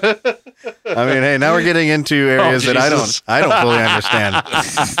 No, just I mean, hey, now we're getting into areas that Jesus. I don't fully understand.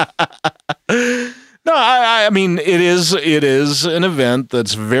 No, I mean it is an event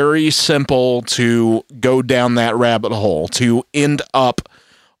that's very simple to go down that rabbit hole to end up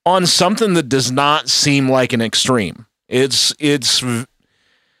on something that does not seem like an extreme. It's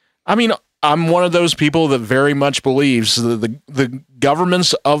I mean, I'm one of those people that very much believes that the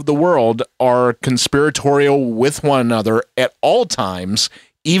governments of the world are conspiratorial with one another at all times,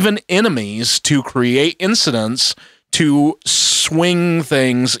 even enemies, to create incidents to swing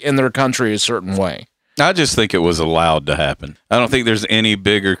things in their country a certain way. I just think it was allowed to happen. I don't think there's any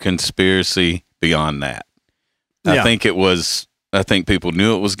bigger conspiracy beyond that. Yeah. I think people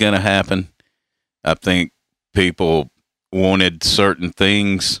knew it was going to happen. I think people wanted certain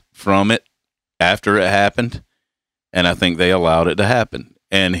things from it after it happened, and I think they allowed it to happen,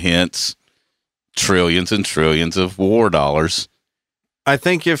 and hence trillions and trillions of war dollars. I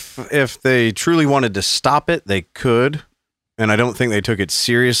think if they truly wanted to stop it, they could, and I don't think they took it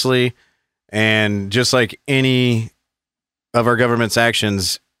seriously. And just like any of our government's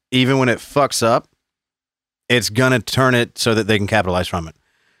actions, even when it fucks up, it's going to turn it so that they can capitalize from it.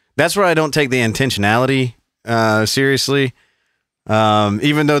 That's where I don't take the intentionality seriously.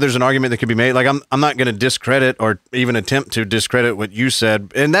 Even though there's an argument that could be made, like I'm not going to discredit or even attempt to discredit what you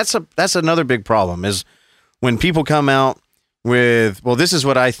said. And that's another big problem is when people come out with, well, this is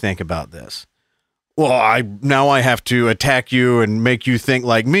what I think about this. Well, I have to attack you and make you think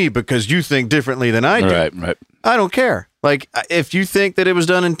like me because you think differently than I do. Right. I don't care. Like if you think that it was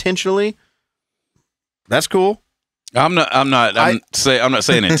done intentionally, that's cool. I'm not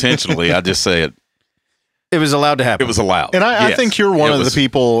saying intentionally. I just say it. It was allowed to happen. It was allowed. And I Yes. think you're one It of was- the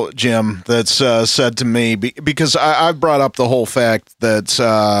people, Jim, that's said to me, because I've brought up the whole fact that,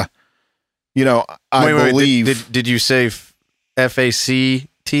 I Wait, believe. did you say FACT?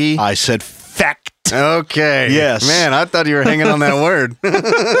 I said fact. Okay. Yes. Man, I thought you were hanging on that word.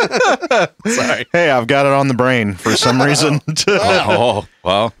 Sorry. Hey, I've got it on the brain for some reason. Oh,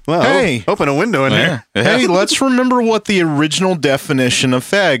 well. Well, Hey. open a window in Yeah. there. Hey, let's remember what the original definition of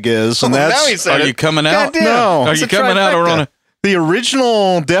fag is, and Oh, that's now he said Are it. you coming out? Goddamn. No. Are It's you a coming out or trifecta. on a the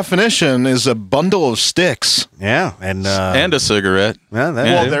original definition is a bundle of sticks. Yeah, and and a cigarette? well, that,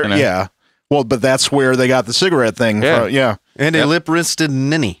 Well, Yeah. there, you know. yeah. Well, but that's where they got the cigarette thing. Yeah. Yeah. and a lip-wristed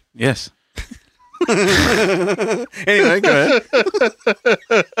ninny. Yes. Anyway, go ahead.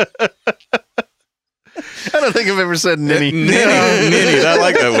 I don't think I've ever said ninny. Ninny. I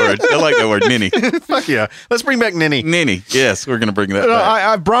like that word. Ninny. Fuck yeah. Let's bring back ninny. Ninny. Yes, we're going to bring that back.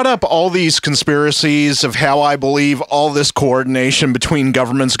 I brought up all these conspiracies of how I believe all this coordination between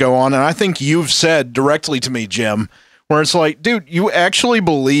governments go on, and I think you've said directly to me, Jim, where it's like, dude, you actually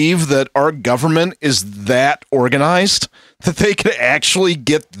believe that our government is that organized, that they could actually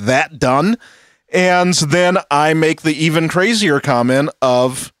get that done? And then I make the even crazier comment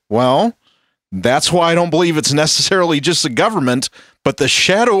of, well, that's why I don't believe it's necessarily just the government, but the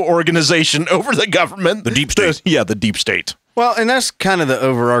shadow organization over the government. The deep state. Yeah, the deep state. Well, and that's kind of the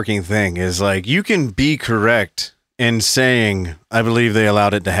overarching thing is like you can be correct in saying, I believe they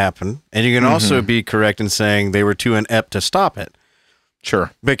allowed it to happen. And you can also be correct in saying they were too inept to stop it.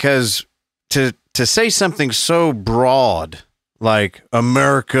 Sure. Because to say something so broad, like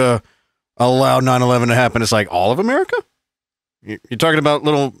America allowed 9/11 to happen, it's like all of America? You're talking about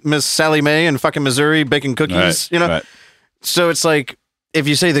little Miss Sally Mae in fucking Missouri baking cookies, Right, you know? right. So it's like, if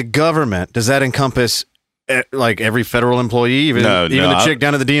you say the government, does that encompass like every federal employee, even the chick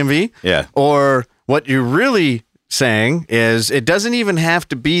down at the DMV? Yeah. Or what you're really saying is it doesn't even have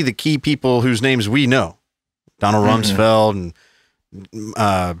to be the key people whose names we know. Donald Rumsfeld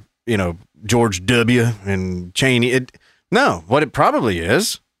and, George W. and Cheney. No, what it probably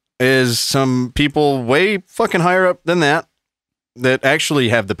is some people way fucking higher up than that actually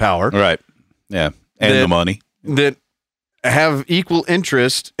have the power. Right. Yeah. And the money. That have equal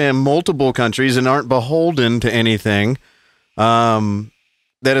interest in multiple countries and aren't beholden to anything.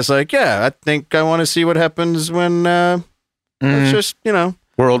 That is like, yeah, I think I want to see what happens when let's just,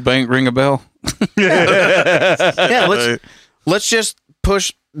 World Bank ring a bell. let's just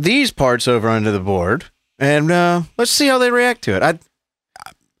push these parts over onto the board and let's see how they react to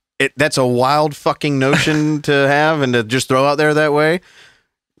it. That's a wild fucking notion to have and to just throw out there that way.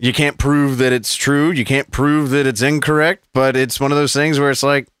 You can't prove that it's true. You can't prove that it's incorrect, but it's one of those things where it's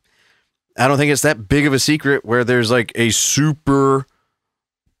like, I don't think it's that big of a secret where there's like a super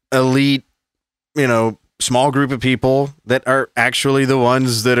elite, small group of people that are actually the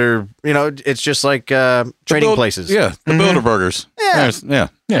ones that are, it's just like trading places. Yeah. The Bilderbergers.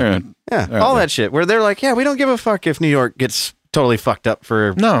 Yeah. All that shit where they're like, yeah, we don't give a fuck if New York gets totally fucked up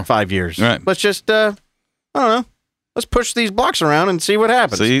for 5 years. Right. Let's just, I don't know. Let's push these blocks around and see what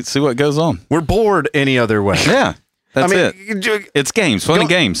happens. See what goes on. We're bored any other way. Yeah. That's it. It's games. Funny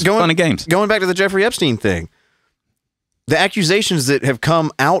games. Funny games. Going back to the Jeffrey Epstein thing. The accusations that have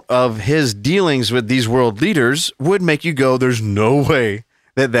come out of his dealings with these world leaders would make you go, there's no way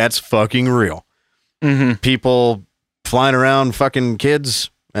that that's fucking real. Mm-hmm. People flying around fucking kids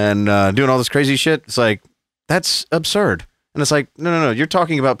and doing all this crazy shit. It's like, that's absurd. And it's like, no. You're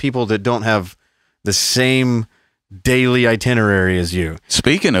talking about people that don't have the same daily itinerary as you.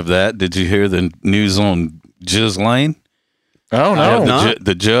 Speaking of that, did you hear the news on Ghislaine? Oh, no.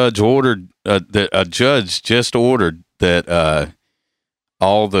 The judge ordered, a judge just ordered that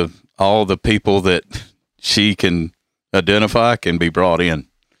all the people that she can identify can be brought in.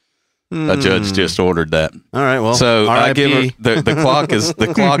 A judge just ordered that. All right, well, so I give her the clock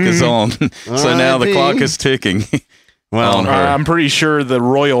is on. So now the clock is ticking. Well, on her. I'm pretty sure the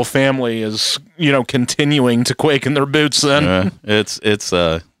royal family is, continuing to quake in their boots. Then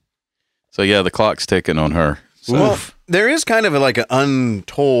so yeah, the clock's ticking on her. So. Well, there is kind of like an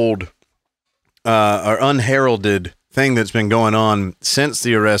untold or unheralded thing that's been going on since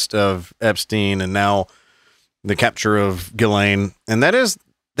the arrest of Epstein and now the capture of Ghislaine, and that is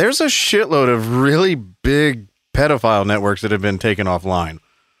there's a shitload of really big pedophile networks that have been taken offline.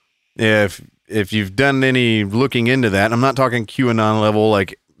 If you've done any looking into that, I'm not talking QAnon level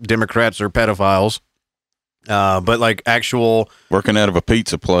like Democrats or pedophiles, but like actual working out of a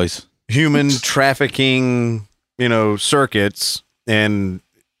pizza place, human trafficking, circuits. And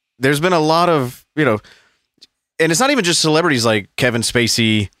there's been a lot of, and it's not even just celebrities like Kevin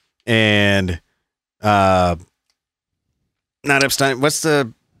Spacey and not Epstein. What's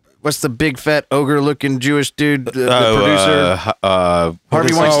the big fat ogre looking Jewish dude, the producer?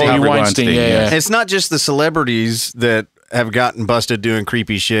 Harvey Weinstein. Harvey Weinstein, yeah. It's not just the celebrities that have gotten busted doing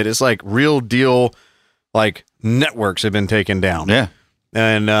creepy shit. It's like real deal, like networks have been taken down. Yeah.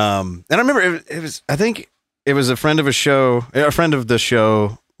 And I remember it was, I think it was a friend of the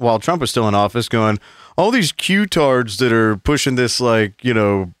show while Trump was still in office going, all these Q-tards that are pushing this, like,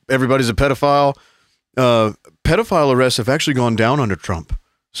 everybody's a pedophile. Pedophile arrests have actually gone down under Trump.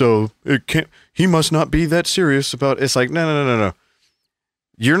 So he must not be that serious about, it's like, no.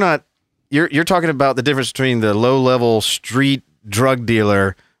 You're talking about the difference between the low level street drug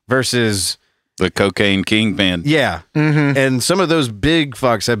dealer versus the cocaine kingpin. Yeah. Mm-hmm. And some of those big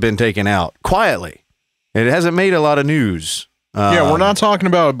fucks have been taken out quietly. It hasn't made a lot of news. Yeah, we're not talking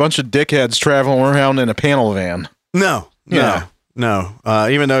about a bunch of dickheads traveling around in a panel van. No.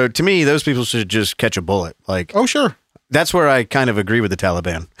 Even though to me, those people should just catch a bullet. Like, oh, sure. That's where I kind of agree with the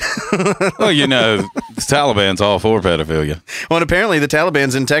Taliban. Well, the Taliban's all for pedophilia. Well, and apparently the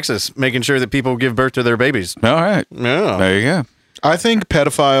Taliban's in Texas making sure that people give birth to their babies. All right. Yeah. There you go. I think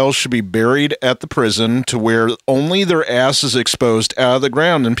pedophiles should be buried at the prison to where only their ass is exposed out of the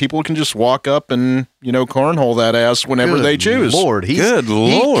ground, and people can just walk up and, cornhole that ass whenever they choose. Lord, Good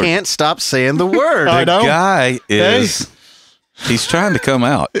Lord. He can't stop saying the word. I know. Guy is He's trying to come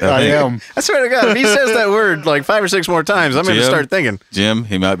out. I am. I swear to God, if he says that word like 5 or 6 more times, I'm going to start thinking. Jim,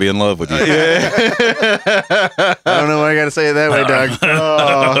 he might be in love with you. I don't know why I got to say it that way, Doug.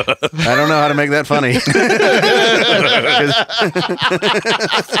 I don't know how to make that funny.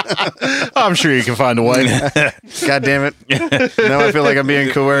 I'm sure you can find a way. God damn it. Now I feel like I'm being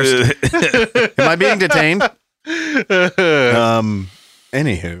coerced. Am I being detained?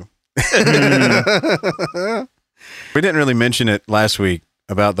 Anywho. We didn't really mention it last week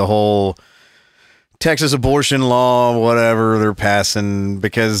about the whole Texas abortion law, whatever they're passing,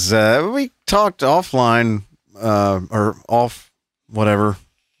 because we talked offline or off the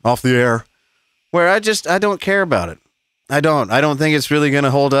air, where I don't care about it. I don't think it's really going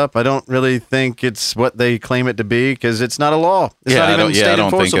to hold up. I don't really think it's what they claim it to be, because it's not a law. It's not even state I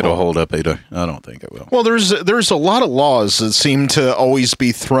don't think enforceable. it'll hold up either. I don't think it will. Well, there's a lot of laws that seem to always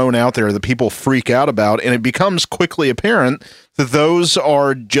be thrown out there that people freak out about, and it becomes quickly apparent that those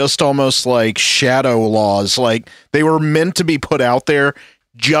are just almost like shadow laws. Like they were meant to be put out there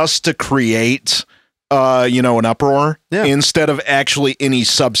just to create an uproar instead of actually any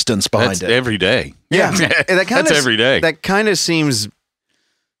substance behind That's it. every day. Yeah, that's every day. That kind of seems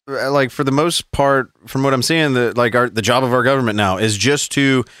like, for the most part, from what I'm seeing, the job of our government now is just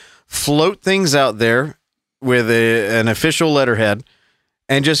to float things out there with an official letterhead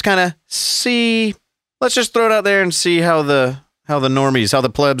and just kind of see. Let's just throw it out there and see how the normies, how the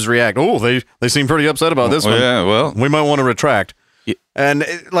plebs react. Oh, they seem pretty upset about this one. Yeah, well, We might want to retract. Yeah. And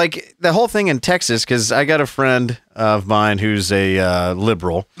like the whole thing in Texas, because I got a friend of mine who's a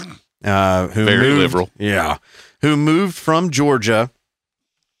liberal, Very liberal. Yeah, who moved from Georgia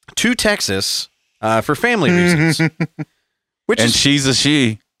to Texas for family reasons. and she's a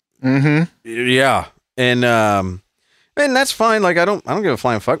she. Mm-hmm. Yeah, and that's fine. Like I don't give a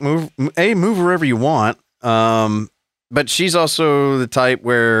flying fuck. Move wherever you want. But she's also the type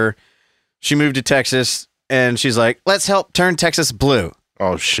where she moved to Texas and she's like, let's help turn Texas blue.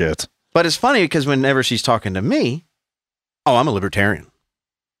 Oh shit! But it's funny because whenever she's talking to me, I'm a libertarian.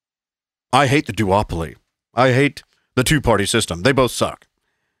 I hate the duopoly. I hate the two-party system. They both suck.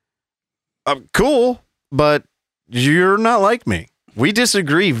 Cool, but you're not like me. We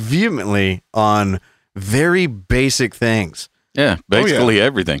disagree vehemently on very basic things. Yeah, basically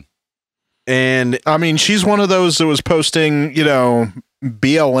everything. And I mean, she's one of those that was posting,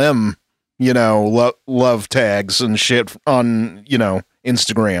 BLM, love tags and shit on,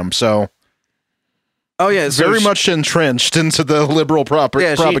 Instagram. So, very much entrenched into the liberal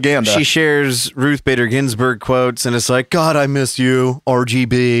propaganda. She shares Ruth Bader Ginsburg quotes, and it's like, God, I miss you,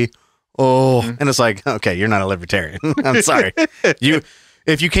 RGB. Oh, and it's like, okay, you're not a libertarian. I'm sorry.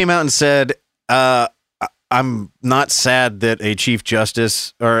 If you came out and said, I'm not sad that a chief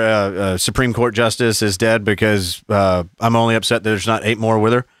justice or a Supreme Court justice is dead because I'm only upset that there's not 8 more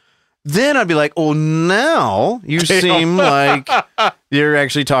with her, then I'd be like, oh, now you seem like you're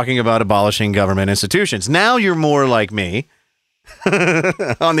actually talking about abolishing government institutions. Now you're more like me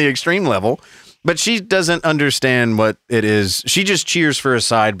on the extreme level. But she doesn't understand what it is. She just cheers for a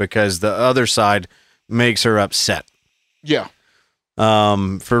side because the other side makes her upset. Yeah.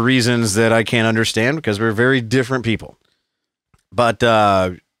 For reasons that I can't understand because we're very different people. But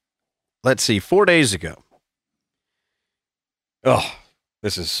let's see, 4 days ago. Oh,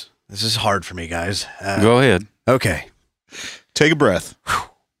 this is hard for me, guys. Go ahead. Okay. Take a breath.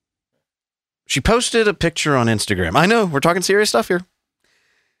 She posted a picture on Instagram. I know, we're talking serious stuff here.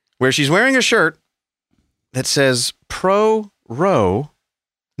 Where she's wearing a shirt that says Pro Roe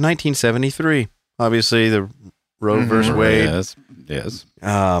 1973. Obviously, the Roe versus Wade. Yes.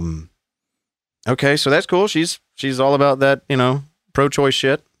 Okay, so that's cool. She's all about that, pro-choice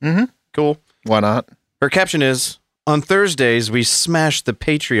shit. Mm-hmm. Cool. Why not? Her caption is, on Thursdays, we smash the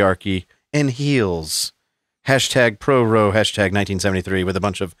patriarchy in heels. Hashtag pro-Roe, hashtag 1973, with a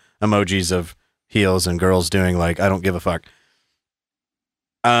bunch of emojis of heels and girls doing like, I don't give a fuck.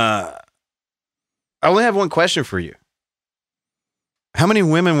 I only have one question for you. How many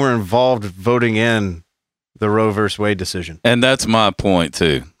women were involved voting in the Roe versus Wade decision? And that's my point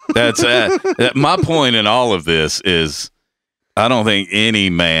too. That's my point in all of this is I don't think any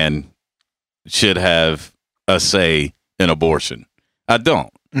man should have a say in abortion. I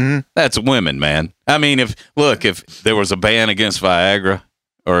don't. Mm-hmm. That's women, man. I mean, if there was a ban against Viagra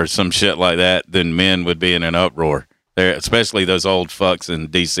or some shit like that, then men would be in an uproar. There, especially those old fucks in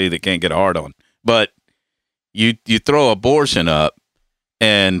D.C. that can't get a hard on. But you throw abortion up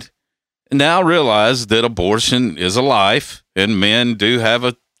and now realize that abortion is a life and men do have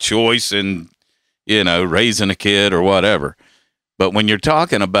a choice in, raising a kid or whatever. But when you're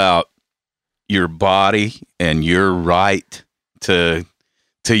talking about your body and your right to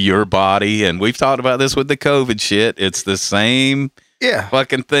your body. And we've talked about this with the COVID shit. It's the same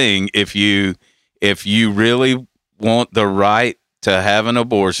fucking thing. If you really want the right to have an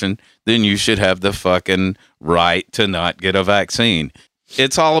abortion, then you should have the fucking right to not get a vaccine.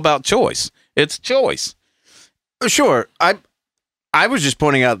 It's all about choice. It's choice. Sure. I was just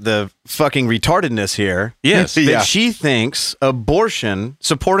pointing out the fucking retardedness here. Yes. That she thinks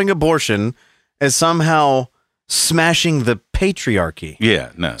supporting abortion is somehow smashing the patriarchy.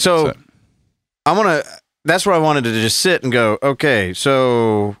 Yeah, no. So that's where I wanted to just sit and go, okay,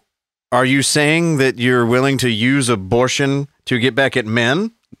 so are you saying that you're willing to use abortion to get back at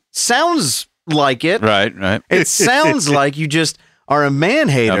men? Sounds like it. Right. It sounds like you just are a man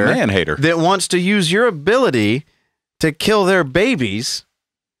hater. A man hater. That wants to use your ability to kill their babies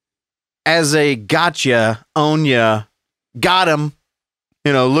as a gotcha, own ya, got him.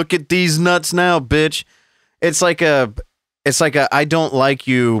 Look at these nuts now, bitch. It's like a I don't like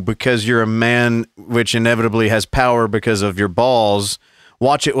you because you're a man, which inevitably has power because of your balls.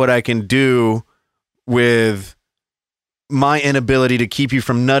 Watch it what I can do with my inability to keep you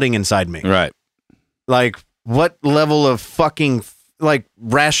from nutting inside me. Right. Like, what level of fucking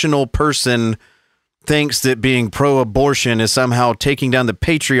rational person thinks that being pro-abortion is somehow taking down the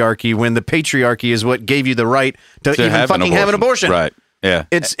patriarchy when the patriarchy is what gave you the right to even fucking have an abortion? Right. Yeah.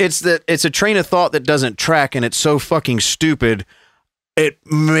 It's a train of thought that doesn't track, and it's so fucking stupid. It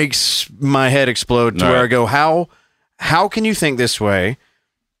makes my head explode to where I go, how can you think this way?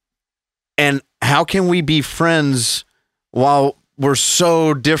 And how can we be friends while we're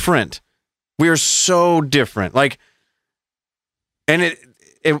so different? We are so different. And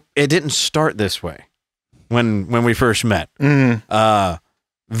it didn't start this way when we first met.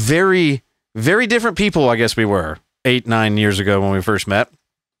 Very, very different people, I guess we were 8-9 years ago when we first met.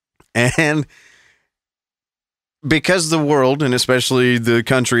 And because the world, and especially the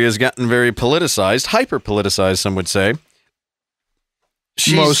country, has gotten very politicized, hyper politicized, some would say.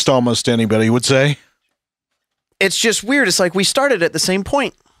 Almost anybody would say. It's just weird. It's like we started at the same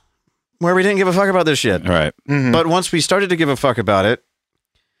point where we didn't give a fuck about this shit. Right. Mm-hmm. But once we started to give a fuck about it,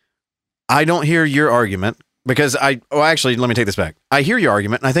 I don't hear your argument because actually, let me take this back. I hear your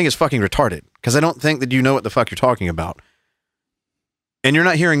argument and I think it's fucking retarded because I don't think that you know what the fuck you're talking about. And you're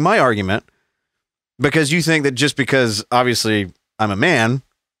not hearing my argument because you think that just because obviously I'm a man,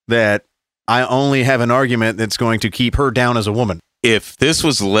 that I only have an argument that's going to keep her down as a woman. If this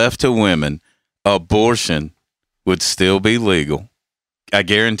was left to women, abortion would still be legal. I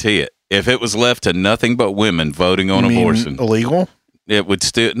guarantee it. If it was left to nothing but women voting on abortion, illegal? It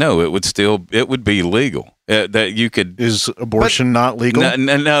would be legal. That you could. Is abortion not legal?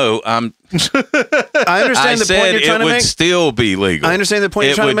 No. I understand the point you're trying to make. It would still be legal. I understand the point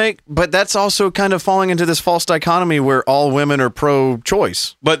you're trying to make, but that's also kind of falling into this false dichotomy where all women are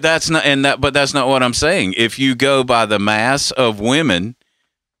pro-choice. But that's not what I'm saying. If you go by the mass of women,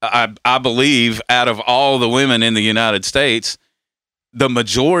 I believe out of all the women in the United States, the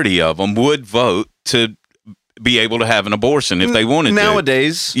majority of them would vote to be able to have an abortion if they wanted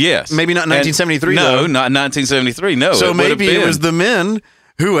nowadays. To. Yes. Maybe not in 1973, no, though. Not 1973, no. So maybe it was the men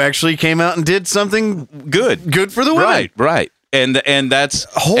who actually came out and did something good for the women. Right. And that's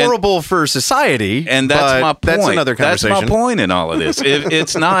horrible for society. And that's my point. That's another conversation. That's my point in all of this.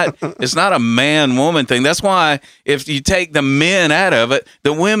 It's not a man-woman thing. That's why if you take the men out of it,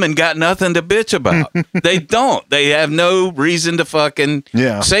 the women got nothing to bitch about. They don't. They have no reason to fucking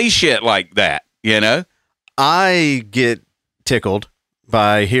say shit like that, I get tickled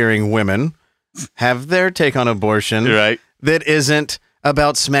by hearing women have their take on abortion that isn't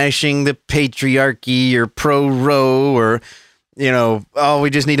about smashing the patriarchy or pro-Roe or, we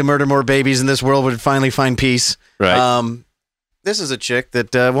just need to murder more babies and this world would finally find peace. Right. This is a chick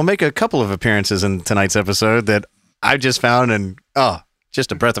that will make a couple of appearances in tonight's episode that I just found and,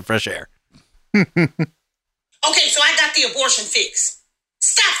 just a breath of fresh air. Okay, so I got the abortion fix.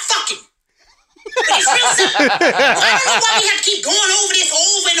 Stop fucking. It's real simple. I don't know why we have to keep going over this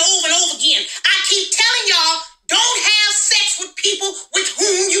over and over and over again. I keep telling y'all, don't have sex with people with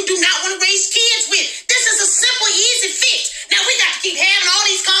whom you do not want to raise kids with. This is a simple, easy fix. Now we got to keep having all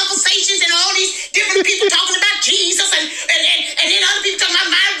these conversations and all these different people talking about Jesus and then other people talking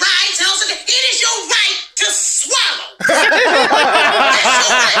about my rights and all that. It is your right to swallow. That's your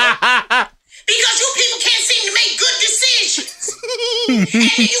right. Because you people can't seem to make good decisions. And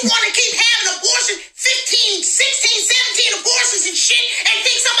then you want to keep having abortion, 15, 16, 17 abortions and shit, and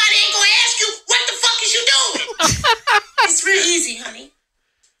think somebody ain't going to ask you, what the fuck is you doing? It's real easy, honey.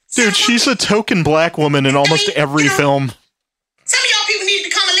 Dude, she's a token black woman in almost every film. Some of y'all people need to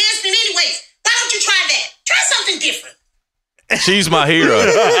become a lesbian anyways. Why don't you try that? Try something different. She's my hero.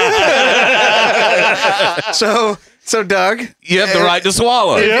 So Doug, You have the right to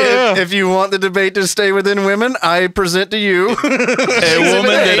swallow. if you want the debate to stay within women, I present to you A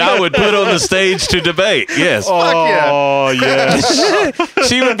woman that I would put on the stage to debate. Yes. Oh, yes.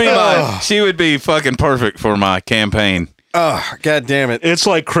 She would be fucking perfect for my campaign. Oh, God damn it. It's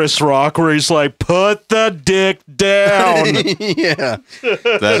like Chris Rock where he's like, put the dick down. Yeah.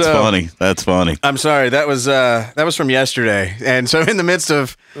 That's funny. That's funny. I'm sorry. That was from yesterday. And so in the midst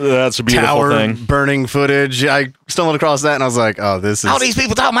of That's a beautiful tower thing. burning footage, I stumbled across that and I was like, oh, this is... All these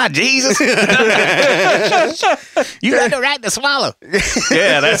people talking about Jesus. You got the right to swallow.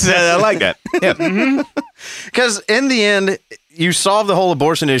 Yeah, I like that. Yeah. Because in the end, you solve the whole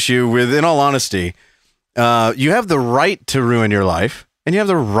abortion issue with, in all honesty, you have the right to ruin your life, and you have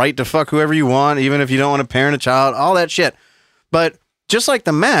the right to fuck whoever you want, even if you don't want to parent a child, all that shit. But just like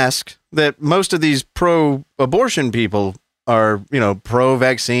the mask, that most of these pro-abortion people are,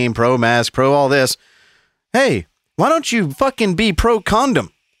 pro-vaccine, pro-mask, pro all this. Hey, why don't you fucking be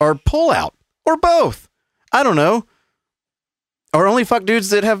pro-condom or pull-out or both? I don't know. Or only fuck dudes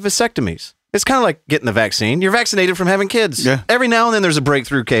that have vasectomies. It's kind of like getting the vaccine. You're vaccinated from having kids. Yeah. Every now and then there's a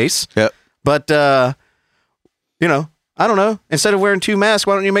breakthrough case. Yep. But, I don't know. Instead of wearing 2 masks,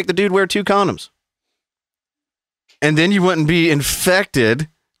 why don't you make the dude wear 2 condoms? And then you wouldn't be infected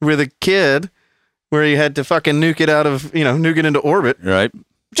with a kid where you had to fucking nuke it out of, nuke it into orbit. Right.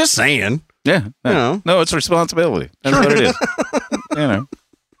 Just saying. Yeah. No, it's responsibility. That's what it is.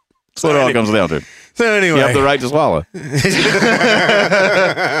 That's what it all comes down to. So anyway. You have the right to swallow.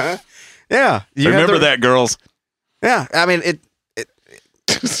 Yeah. Remember that, girls. Yeah. I mean,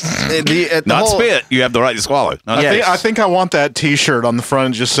 Not spit. You have the right to swallow. I think I want that T-shirt on the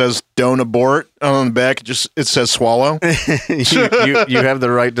front. It just says "Don't abort." On the back, it says "Swallow." you have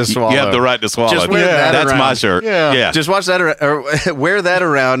the right to swallow. You have the right to swallow. Just wear that That's around. my shirt. Yeah. Just watch that or wear that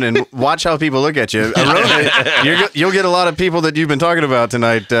around and watch how people look at you. You'll get a lot of people that you've been talking about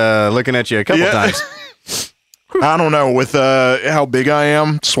tonight looking at you a couple times. I don't know. With how big I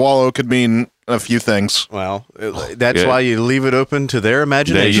am, swallow could mean a few things. Well, that's why you leave it open to their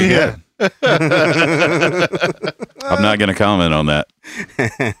imagination. There you go. I'm not going to comment on that.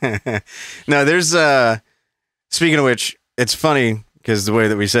 No, there's speaking of which, it's funny because the way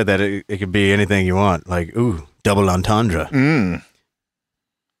that we said that, it could be anything you want. Like, ooh, double entendre.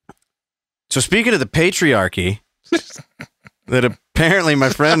 So speaking of the patriarchy that apparently my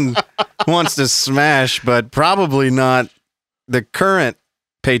friend wants to smash, but probably not the current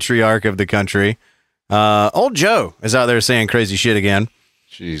patriarch of the country, old Joe is out there saying crazy shit again.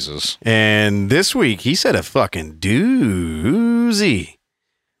 Jesus. And this week he said a fucking doozy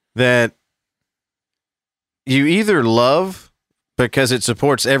that you either love because it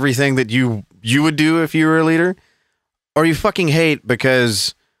supports everything that you would do if you were a leader, or you fucking hate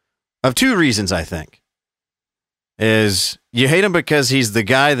because of 2 reasons, I think. Is you hate him because he's the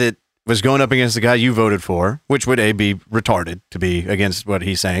guy that was going up against the guy you voted for, which would be retarded to be against what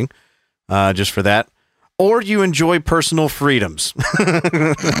he's saying, just for that. Or you enjoy personal freedoms.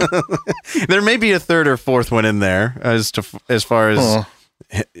 There may be a 3rd or 4th one in there as far as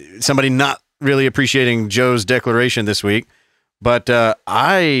somebody not really appreciating Joe's declaration this week. But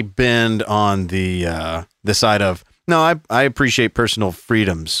I bend on the side of, no, I appreciate personal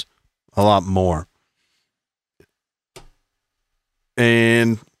freedoms a lot more.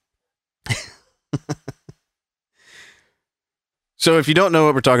 And so if you don't know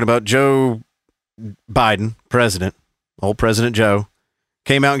what we're talking about, Joe Biden, old President Joe,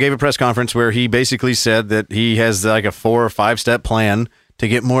 came out and gave a press conference where he basically said that he has like a 4 or 5 step plan to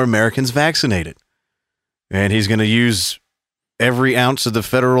get more Americans vaccinated. And he's going to use every ounce of the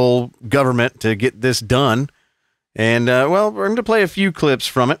federal government to get this done. And, we're going to play a few clips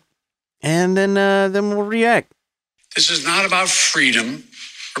from it, and then we'll react. This is not about freedom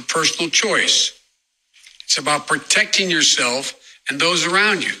or personal choice. It's about protecting yourself and those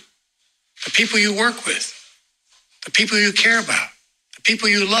around you, the people you work with, the people you care about, the people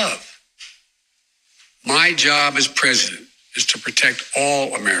you love. My job as president is to protect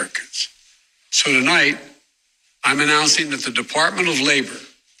all Americans. So tonight, I'm announcing that the Department of Labor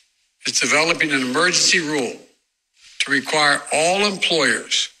is developing an emergency rule to require all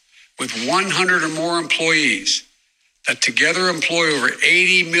employers with 100 or more employees that together employ over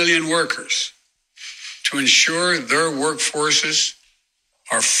 80 million workers to ensure their workforces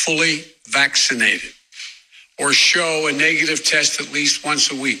are fully vaccinated or show a negative test at least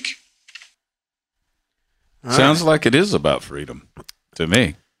once a week. Sounds like it is about freedom to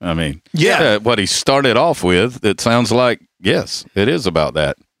me. I mean, Yeah. what he started off with, it sounds like, yes, it is about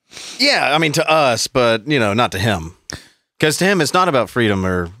that. Yeah, I mean, to us, but, not to him. Because to him, it's not about freedom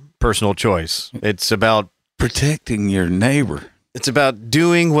or personal choice. It's about protecting your neighbor. It's about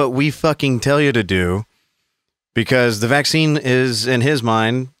doing what we fucking tell you to do, because the vaccine is, in his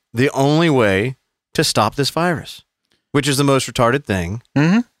mind, the only way to stop this virus, which is the most retarded thing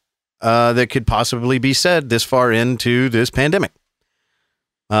that could possibly be said this far into this pandemic.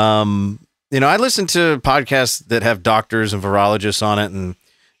 I listen to podcasts that have doctors and virologists on it, and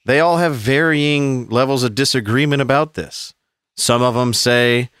they all have varying levels of disagreement about this. Some of them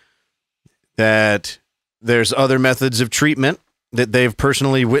say that there's other methods of treatment that they've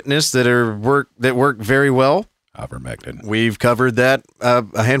personally witnessed that work very well. Ivermectin. We've covered that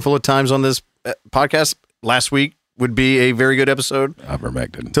a handful of times on this podcast. Last week would be a very good episode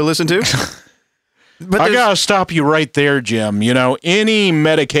Ivermectin to listen to. But I gotta stop you right there, Jim. Any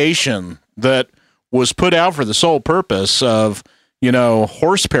medication that was put out for the sole purpose of,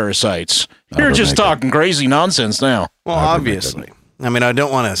 horse parasites, you're just talking crazy nonsense now. Well, obviously. I mean, I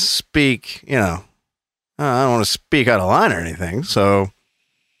don't want to speak, I don't want to speak out of line or anything, so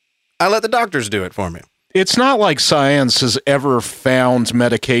I let the doctors do it for me. It's not like science has ever found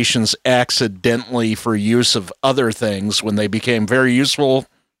medications accidentally for use of other things when they became very useful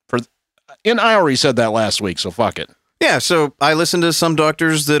for. And I already said that last week, so fuck it. Yeah, so I listen to some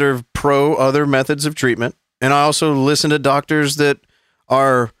doctors that are pro other methods of treatment, and I also listen to doctors that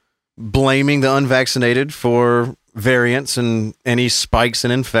are blaming the unvaccinated for variants and any spikes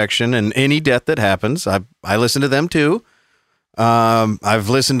in infection and any death that happens. I listen to them too. I've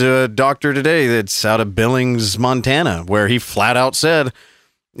listened to a doctor today that's out of Billings, Montana, where he flat out said,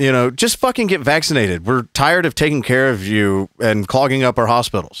 just fucking get vaccinated. We're tired of taking care of you and clogging up our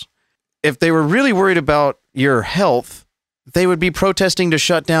hospitals. If they were really worried about your health, they would be protesting to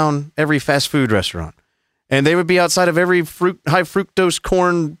shut down every fast food restaurant. And they would be outside of every high fructose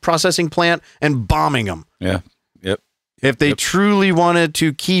corn processing plant and bombing them. Yeah. Yep. If they truly wanted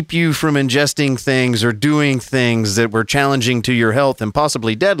to keep you from ingesting things or doing things that were challenging to your health and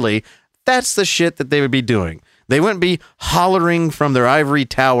possibly deadly, that's the shit that they would be doing. They wouldn't be hollering from their ivory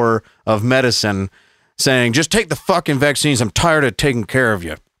tower of medicine saying, just take the fucking vaccines. I'm tired of taking care of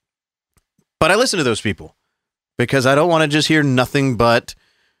you. But I listen to those people because I don't want to just hear nothing but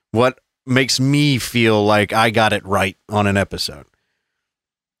what makes me feel like I got it right on an episode.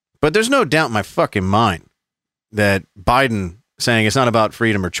 But there's no doubt in my fucking mind that Biden saying it's not about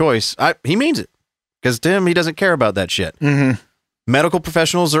freedom or choice, he means it. Because to him, he doesn't care about that shit. Mm-hmm. Medical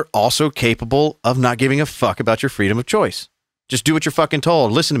professionals are also capable of not giving a fuck about your freedom of choice. Just do what you're fucking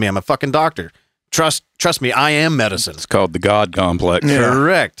told. Listen to me. I'm a fucking doctor. Trust me. I am medicine. It's called the God complex. Yeah.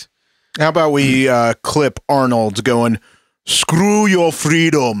 Correct. How about we clip Arnold going, screw your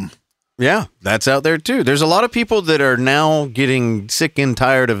freedom. Yeah, that's out there too. There's a lot of people that are now getting sick and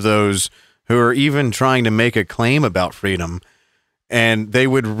tired of those who are even trying to make a claim about freedom. And they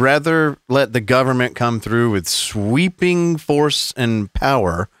would rather let the government come through with sweeping force and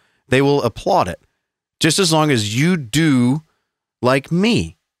power. They will applaud it. Just as long as you do like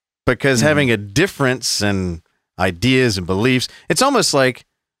me. Because having a difference in ideas and beliefs, it's almost like,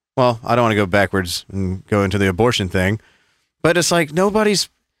 well, I don't want to go backwards and go into the abortion thing, but it's like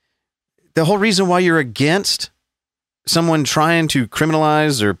the whole reason why you're against someone trying to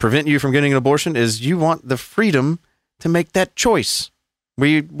criminalize or prevent you from getting an abortion is you want the freedom to make that choice.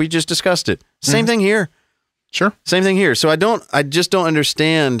 We just discussed it. Same thing here. Sure. Same thing here. So I just don't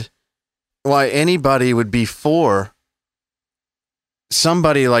understand why anybody would be for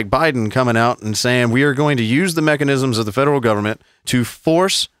somebody like Biden coming out and saying we are going to use the mechanisms of the federal government to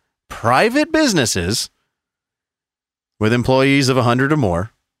force private businesses with employees of 100 or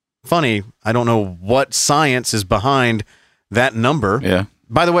more. Funny, I don't know what science is behind that number. Yeah.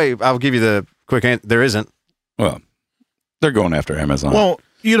 By the way, I'll give you the quick answer. There isn't. Well, they're going after Amazon. Well,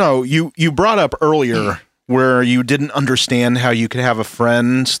 you brought up earlier where you didn't understand how you could have a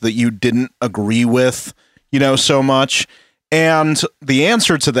friend that you didn't agree with, so much. And the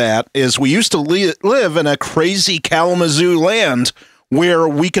answer to that is we used to live in a crazy Kalamazoo land where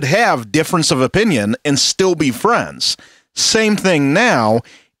we could have difference of opinion and still be friends. Same thing now.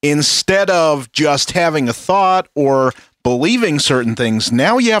 Instead of just having a thought or believing certain things,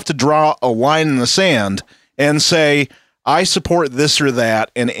 now you have to draw a line in the sand and say, I support this or that,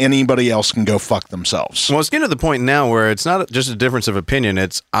 and anybody else can go fuck themselves. Well, it's getting to the point now where it's not just a difference of opinion.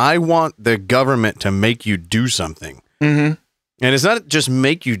 It's, I want the government to make you do something. Mm-hmm. And it's not just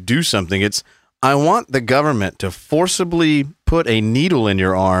make you do something. It's, I want the government to forcibly put a needle in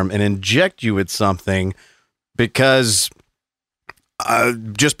your arm and inject you with something because...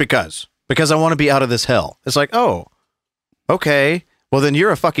 just because I want to be out of this hell. It's like, oh, okay. Well, then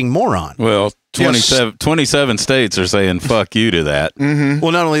you're a fucking moron. Well, 27 states are saying fuck you to that. Mm-hmm.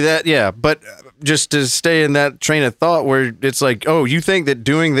 Well, not only that, yeah, but just to stay in that train of thought where it's like, oh, you think that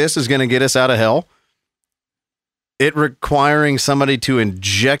doing this is going to get us out of hell? It requiring somebody to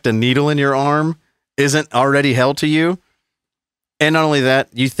inject a needle in your arm isn't already hell to you? And not only that,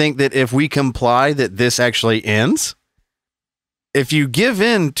 you think that if we comply that this actually ends? If you give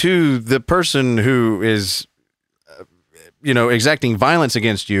in to the person who is, exacting violence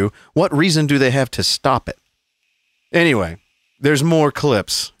against you, what reason do they have to stop it? Anyway, there's more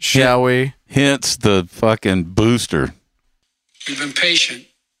clips, shall we? Hence the fucking booster. We've been patient,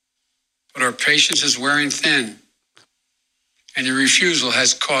 but our patience is wearing thin. And your refusal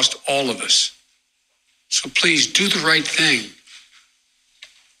has cost all of us. So please do the right thing.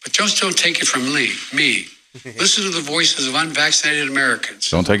 But just don't take it from me. Listen to the voices of unvaccinated Americans.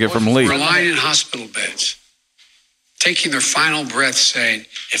 Don't take it from Lee. Who are lying in hospital beds, taking their final breath saying,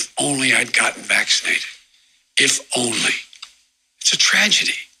 if only I'd gotten vaccinated. If only. It's a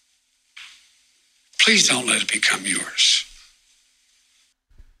tragedy. Please don't let it become yours.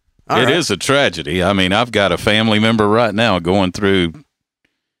 It is a tragedy. I mean, I've got a family member right now going through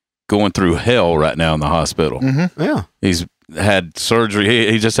hell right now in the hospital. Mm-hmm. Yeah. He's had surgery.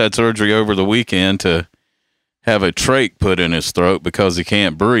 He just had surgery over the weekend to have a trach put in his throat because he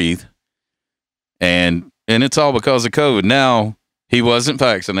can't breathe. And it's all because of COVID. Now, he wasn't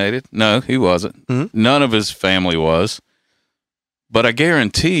vaccinated. No, he wasn't. Mm-hmm. None of his family was. But I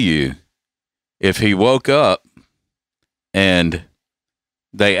guarantee you, if he woke up and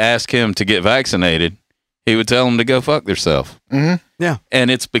they asked him to get vaccinated, he would tell them to go fuck themselves. Mm-hmm. Yeah. And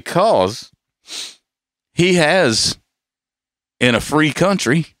it's because he has, in a free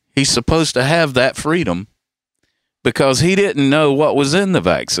country, he's supposed to have that freedom because he didn't know what was in the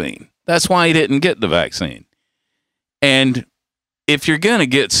vaccine. That's why he didn't get the vaccine. And if you're going to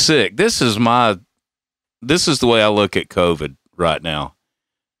get sick, this is the way I look at COVID right now.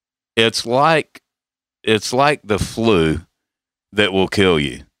 It's like the flu that will kill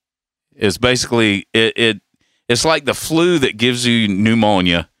you. It's basically it's like the flu that gives you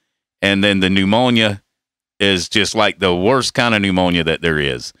pneumonia, and then the pneumonia is just like the worst kind of pneumonia that there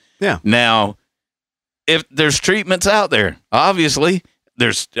is. Yeah. Now, if there's treatments out there, obviously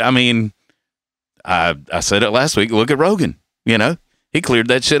I said it last week. Look at Rogan. He cleared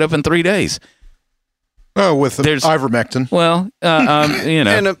that shit up in 3 days. Oh, with ivermectin. Well,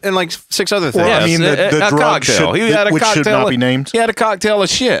 and like 6 other things. Well, I mean, the drug should not be named. He had a cocktail of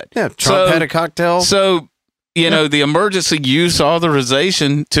shit. Yeah, Trump had a cocktail. So, the emergency use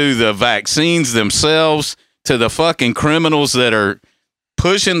authorization to the vaccines themselves, to the fucking criminals that are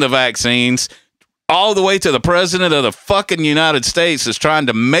pushing the vaccines, all the way to the president of the fucking United States is trying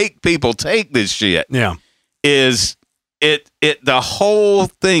to make people take this shit. Yeah. The whole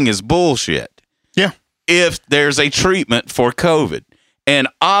thing is bullshit. Yeah. If there's a treatment for COVID. And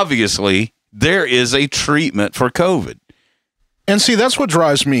obviously, there is a treatment for COVID. And see, that's what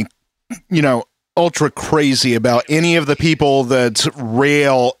drives me, ultra crazy about any of the people that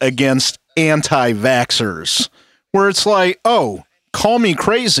rail against anti-vaxxers, where it's like, oh, call me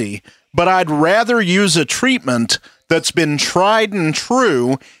crazy, but I'd rather use a treatment that's been tried and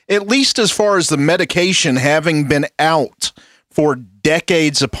true, at least as far as the medication having been out for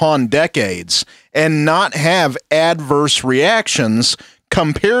decades upon decades, and not have adverse reactions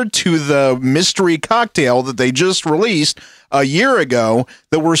compared to the mystery cocktail that they just released a year ago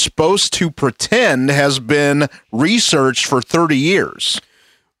that we're supposed to pretend has been researched for 30 years.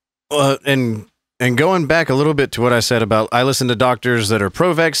 And going back a little bit to what I said about, I listen to doctors that are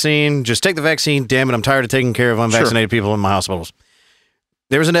pro-vaccine, just take the vaccine, damn it, I'm tired of taking care of unvaccinated people in my hospitals.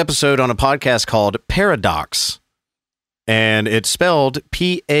 There was an episode on a podcast called Paradox, and it's spelled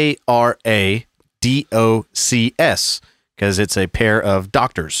Paradocs, because it's a pair of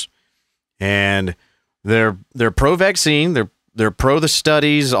doctors. And they're pro-vaccine, they're pro the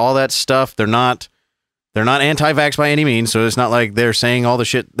studies, all that stuff. They're not anti-vax by any means, so it's not like they're saying all the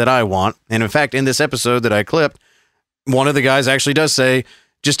shit that I want. And in fact, in this episode that I clipped, one of the guys actually does say,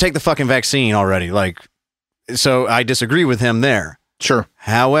 just take the fucking vaccine already. So I disagree with him there. Sure.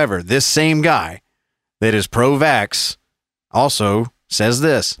 However, this same guy that is pro-vax also says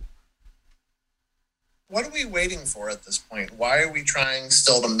this. What are we waiting for at this point? Why are we trying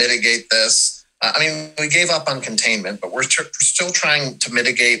still to mitigate this? We gave up on containment, but we're still trying to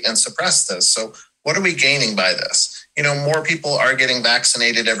mitigate and suppress this. So what are we gaining by this? More people are getting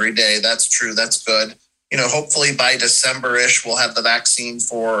vaccinated every day. That's true. That's good. Hopefully by December-ish, we'll have the vaccine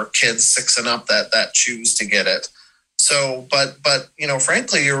for kids 6 and up that choose to get it. So, but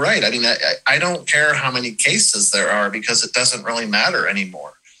frankly, you're right. I mean, I don't care how many cases there are because it doesn't really matter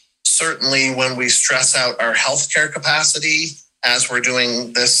anymore. Certainly when we stress out our healthcare capacity, as we're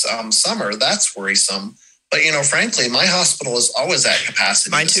doing this summer, that's worrisome. But, frankly, my hospital is always at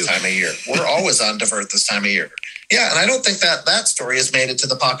capacity this time of year. We're always on divert this time of year. Yeah, and I don't think that story has made it to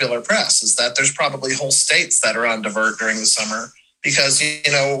the popular press, is that there's probably whole states that are on divert during the summer because,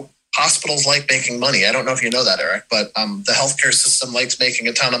 hospitals like making money. I don't know if you know that, Eric, but the healthcare system likes making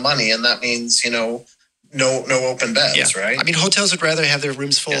a ton of money, and that means, no open beds, right? I mean, hotels would rather have their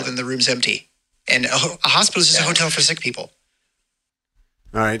rooms full than the rooms empty. And a hospital is just a hotel for sick people.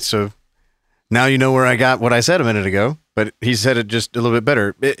 All right, so now you know where I got what I said a minute ago, but he said it just a little bit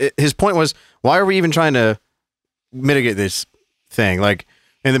better. His point was, why are we even trying to mitigate this thing? Like,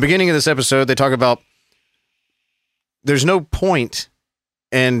 in the beginning of this episode, they talk about there's no point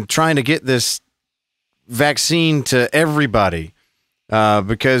in trying to get this vaccine to everybody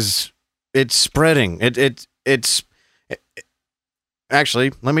because it's spreading. It's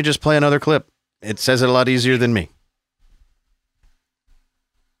actually, let me just play another clip. It says it a lot easier than me.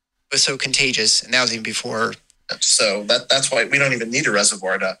 Was so contagious, and that was even before. So that's why we don't even need a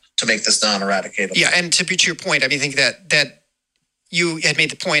reservoir to make this non-eradicatable. Yeah, and to your point, I mean, I think that you had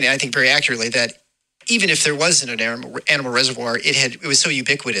made the point, and I think very accurately, that even if there wasn't an animal reservoir, it was so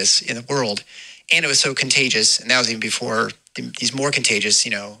ubiquitous in the world, and it was so contagious, and that was even before these more contagious,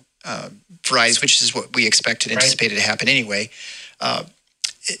 varieties, which is what we expected, anticipated to happen anyway.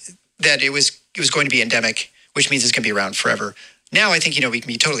 That it was going to be endemic, which means it's going to be around forever. Now I think, we can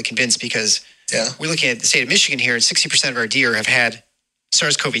be totally convinced because we're looking at the state of Michigan here, and 60% of our deer have had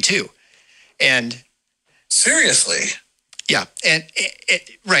SARS-CoV-2. And seriously? Yeah. And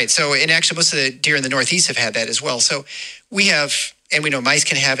right. So, and actually most of the deer in the Northeast have had that as well. So we have, and we know mice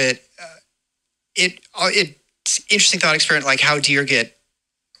can have it. It's interesting thought experiment, like how deer get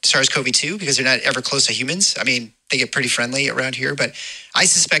SARS-CoV-2 because they're not ever close to humans. I mean, they get pretty friendly around here, but I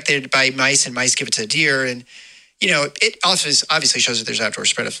suspect they'd buy mice and mice give it to a deer. And, it obviously shows that there's outdoor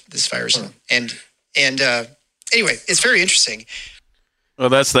spread of this virus. And anyway, it's very interesting. Well,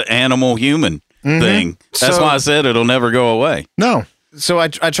 that's the animal-human thing. That's why I said it'll never go away. No. So I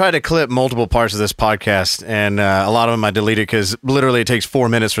tried to clip multiple parts of this podcast, and a lot of them I deleted because literally it takes 4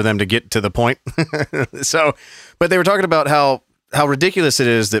 minutes for them to get to the point. But they were talking about how ridiculous it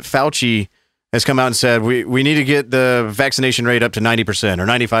is that Fauci has come out and said we need to get the vaccination rate up to 90% or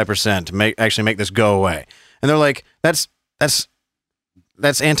 95% to actually make this go away. And they're like, that's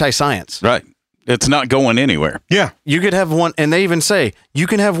anti-science. Right. It's not going anywhere. Yeah. You could have one, and they even say you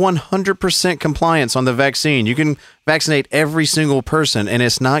can have 100% compliance on the vaccine. You can vaccinate every single person, and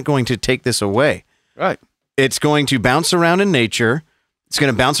it's not going to take this away. Right. It's going to bounce around in nature. It's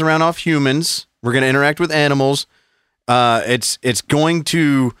going to bounce around off humans. We're going to interact with animals. It's going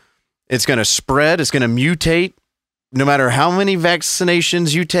to spread. It's going to mutate. No matter how many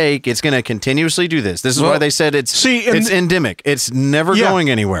vaccinations you take, it's going to continuously do this. This is why they said it's endemic. It's never going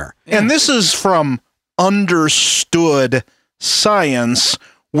anywhere. And this is from understood science,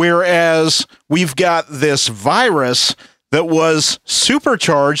 whereas we've got this virus that was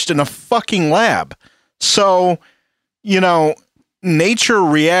supercharged in a fucking lab. So, nature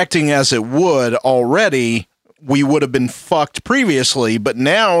reacting as it would already, we would have been fucked previously. But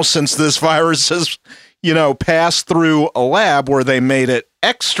now, since this virus has passed through a lab where they made it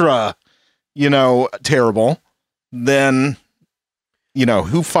extra, terrible, then,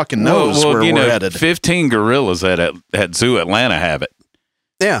 who fucking knows where we're headed. 15 gorillas at Zoo Atlanta have it.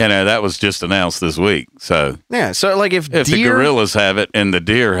 Yeah. And that was just announced this week. So, yeah. So, like, if the gorillas have it and the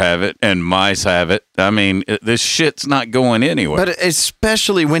deer have it and mice have it, I mean, this shit's not going anywhere. But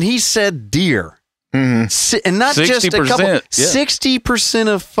especially when he said deer, and not 60%, just a couple, 60%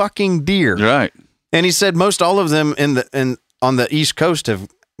 of fucking deer. Right. And he said most all of them on the East Coast have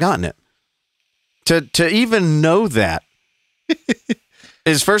gotten it. To even know that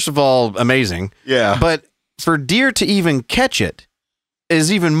is, first of all, amazing. Yeah. But for deer to even catch it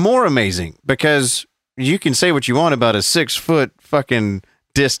is even more amazing, because you can say what you want about a 6 foot fucking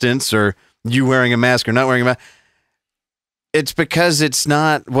distance or you wearing a mask or not wearing a mask. It's because it's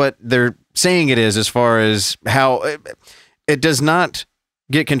not what they're saying it is, as far as how it does not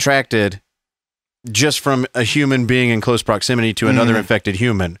get contracted just from a human being in close proximity to another infected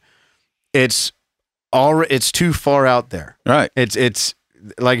human. It's too far out there. Right. It's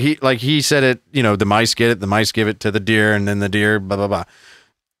like he said it, the mice get it, the mice give it to the deer, and then the deer, blah, blah, blah.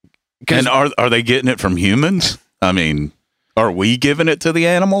 And are they getting it from humans? I mean, are we giving it to the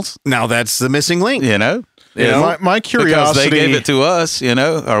animals? Now that's the missing link. My curiosity, because they gave it to us,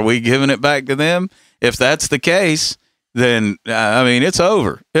 are we giving it back to them? If that's the case, then I mean it's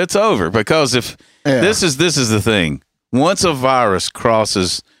over. It's over because if this is the thing. Once a virus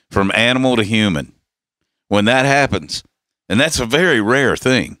crosses from animal to human, when that happens, and that's a very rare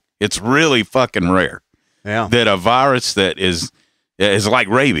thing. It's really fucking rare. Yeah. That a virus that is like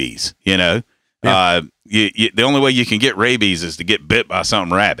rabies, you know. Yeah. The only way you can get rabies is to get bit by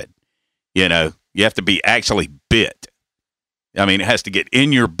something rabid. You know, you have to be actually bit. I mean, it has to get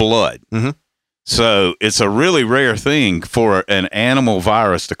in your blood. Mm-hmm. So it's a really rare thing for an animal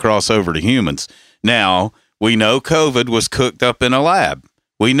virus to cross over to humans. Now, we know COVID was cooked up in a lab.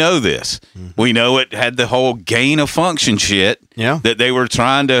 We know this. Mm-hmm. We know it had the whole gain of function shit that they were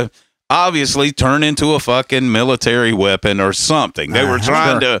trying to obviously turn into a fucking military weapon or something. They were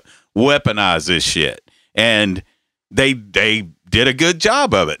trying to weaponize this shit. And they did a good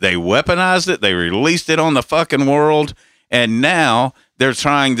job of it. They weaponized it. They released it on the fucking world. And now they're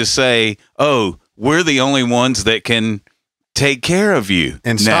trying to say, oh, we're the only ones that can take care of you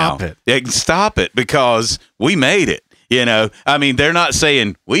and now. Stop it. They can stop it because we made it. You know, I mean, they're not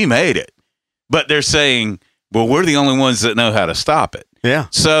saying we made it, but they're saying, well, we're the only ones that know how to stop it. Yeah.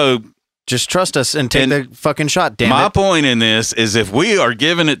 So just trust us and take the fucking shot, damn it. My point in this is if we are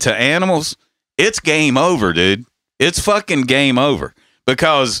giving it to animals, it's game over, dude. It's fucking game over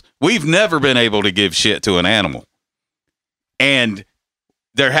because we've never been able to give shit to an animal. And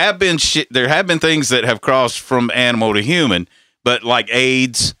there have been things that have crossed from animal to human, but like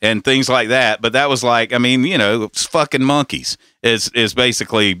AIDS and things like that. But that was like, I mean, you know, it's fucking monkeys is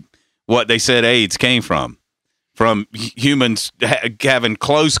basically what they said AIDS came from humans having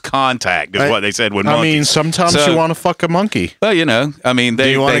close contact is what they said with monkeys. I mean, sometimes you want to fuck a monkey. Well, you know, I mean, do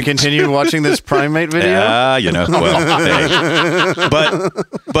you want to continue watching this primate video? You know, well, hey.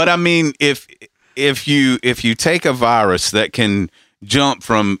 but I mean, if you take a virus that can jump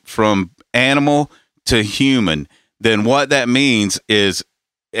from animal to human, then what that means is,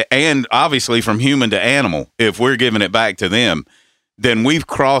 and obviously from human to animal, if we're giving it back to them, then we've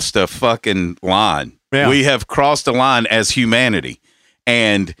crossed a fucking line. Yeah. We have crossed a line as humanity.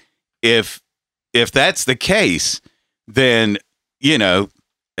 And if that's the case, then, you know,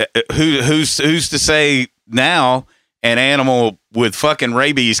 who's to say now an animal with fucking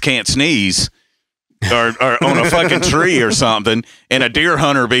rabies can't sneeze or on a fucking tree or something, and a deer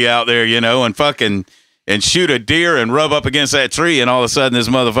hunter be out there, you know, and shoot a deer and rub up against that tree, and all of a sudden this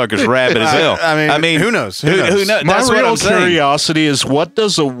motherfucker's rabid as hell. I mean, who knows? Who knows? My real curiosity is, what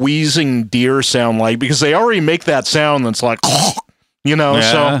does a wheezing deer sound like? Because they already make that sound that's like, you know,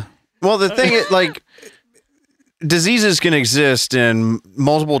 so. Well, the thing is, like, diseases can exist in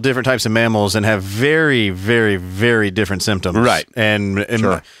multiple different types of mammals and have very, very, very different symptoms. Right. And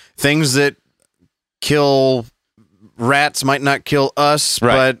things that kill rats might not kill us,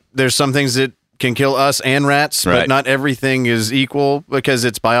 but there's some things that can kill us and rats, but not everything is equal because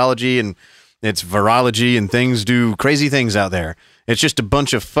it's biology and it's virology and things do crazy things out there. It's just a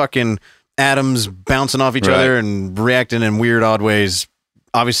bunch of fucking atoms bouncing off each other and reacting in weird, odd ways.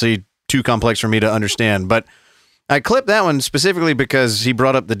 Obviously too complex for me to understand, but I clipped that one specifically because he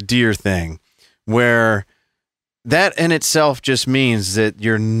brought up the deer thing, where that in itself just means that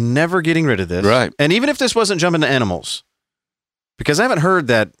you're never getting rid of this. Right. And even if this wasn't jumping to animals, because I haven't heard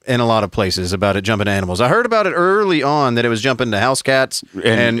that in a lot of places about it jumping to animals. I heard about it early on that it was jumping to house cats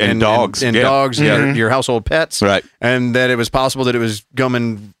and dogs. And dogs, your household pets. Right. And that it was possible that it was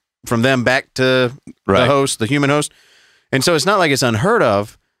coming from them back to the host, the human host. And so it's not like it's unheard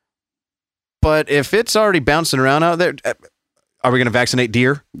of. But if it's already bouncing around out there, are we going to vaccinate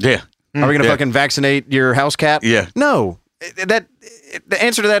deer? Yeah. Are we going to fucking vaccinate your house cat? Yeah. No. The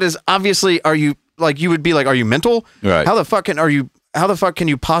answer to that is obviously, are you mental? Right. How the fuck can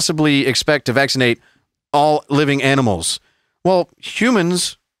you possibly expect to vaccinate all living animals? Well,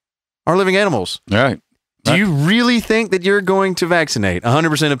 humans are living animals. Right. Do you really think that you're going to vaccinate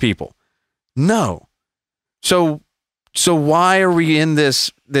 100% of people? No. So why are we in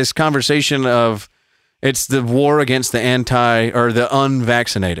this conversation of it's the war against the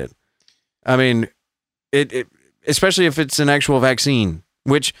unvaccinated? I mean, it especially if it's an actual vaccine,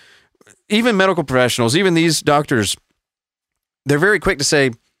 which even medical professionals, even these doctors, they're very quick to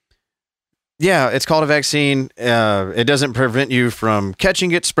say, yeah, it's called a vaccine. It doesn't prevent you from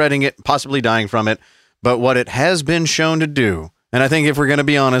catching it, spreading it, possibly dying from it. But what it has been shown to do, and I think if we're going to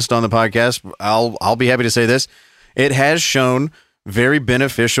be honest on the podcast, I'll be happy to say this, it has shown very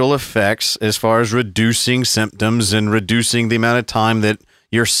beneficial effects as far as reducing symptoms and reducing the amount of time that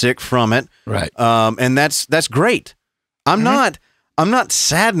you're sick from it. Right. And that's great. I'm not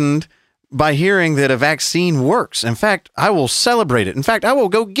saddened by hearing that a vaccine works. In fact, I will celebrate it. In fact, I will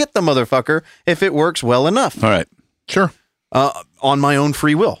go get the motherfucker if it works well enough. All right. Sure. On my own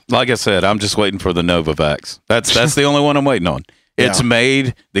free will. Like I said, I'm just waiting for the Novavax. That's the only one I'm waiting on. It's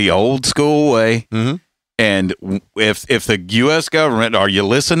made the old school way. Mm-hmm. And if the U.S. government, are you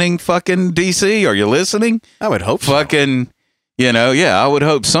listening, fucking D.C.? Are you listening? I would hope so. Fucking, I would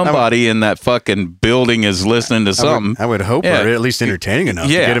hope somebody in that fucking building is listening to something. I would hope, or at least entertaining enough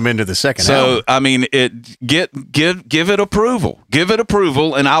to get them into the second album. So, I mean, give it approval. Give it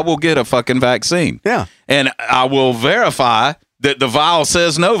approval, and I will get a fucking vaccine. Yeah. And I will verify that the vial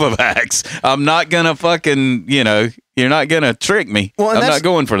says Novavax. I'm not going to fucking, you're not going to trick me. Well, I'm not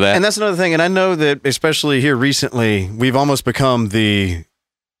going for that. And that's another thing. And I know that especially here recently, we've almost become the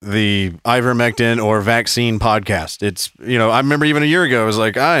ivermectin or vaccine podcast. It's, I remember even a year ago, I was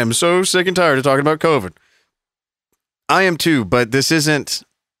like, I am so sick and tired of talking about COVID. I am too, but this isn't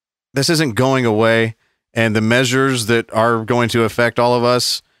going away. And the measures that are going to affect all of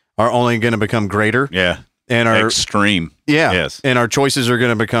us are only going to become greater. Yeah. And our extreme. Yeah. Yes. And our choices are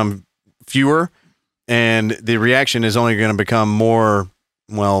going to become fewer. And the reaction is only going to become more,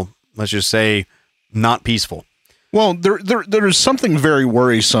 well, let's just say, not peaceful. Well, there's something very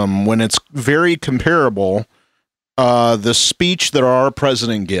worrisome when it's very comparable, the speech that our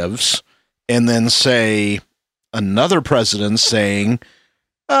president gives, and then say another president saying,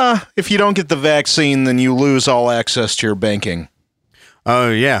 if you don't get the vaccine, then you lose all access to your banking. Oh,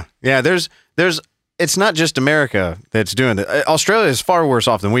 yeah. Yeah, there's it's not just America that's doing it. Australia is far worse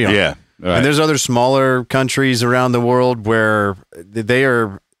off than we are. Yeah. Right. And there's other smaller countries around the world where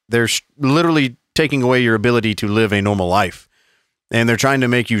they're literally taking away your ability to live a normal life. And they're trying to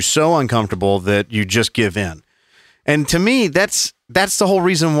make you so uncomfortable that you just give in. And to me, that's the whole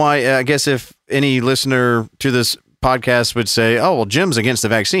reason why, I guess if any listener to this podcast would say, oh, well, Jim's against the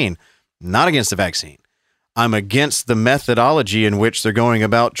vaccine. Not against the vaccine. I'm against the methodology in which they're going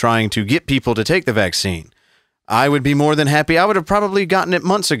about trying to get people to take the vaccine. I would be more than happy. I would have probably gotten it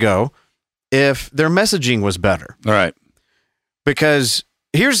months ago if their messaging was better. All right. Because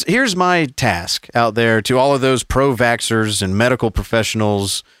here's my task out there to all of those pro-vaxxers and medical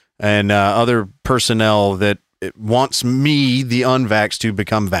professionals and other personnel that wants me, the unvaxxed, to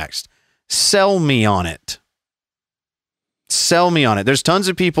become vaxxed. Sell me on it. Sell me on it. There's tons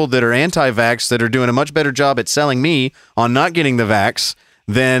of people that are anti-vax that are doing a much better job at selling me on not getting the vax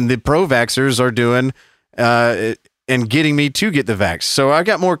than the pro-vaxxers are doing and getting me to get the vax. So I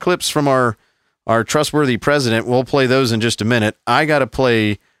got more clips from our trustworthy president. We'll play those in just a minute. I got to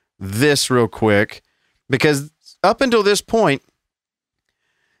play this real quick because up until this point,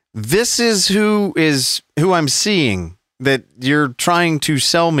 this is who I'm seeing that you're trying to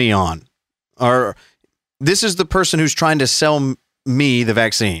sell me on. Or this is the person who's trying to sell me the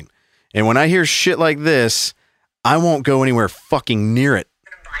vaccine. And when I hear shit like this, I won't go anywhere fucking near it.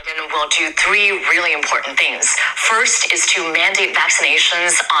 Biden will do three really important things. First is to mandate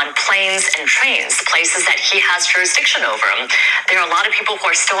vaccinations on planes and trains, places that he has jurisdiction over. There are a lot of people who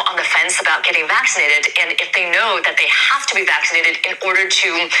are still on the fence about getting vaccinated, and if they know that they have to be vaccinated in order to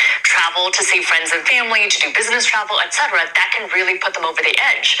travel to see friends and family, to do business travel, etc., that can really put them over the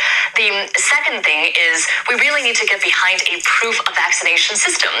edge. The second thing is we really need to get behind a proof of vaccination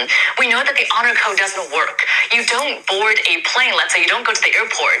system. We know that the honor code doesn't work. You don't board a plane, let's say you don't go to the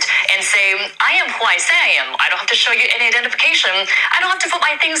airport and say, I am who I say I am. I don't have to show you any identification. I don't have to put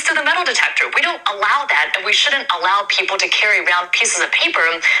my things through the metal detector. We don't allow that, and we shouldn't allow people to carry around pieces of paper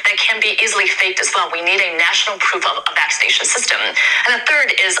that can be easily faked as well. We need a national proof of a vaccination system. And the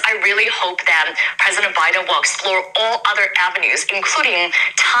third is I really hope that President Biden will explore all other avenues, including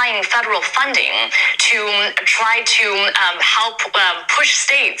tying federal funding to try to help push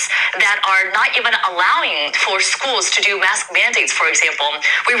states that are not even allowing for schools to do mask mandates, for example.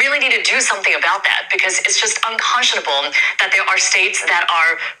 We really need to do something about that because it's just unconscionable that there are states that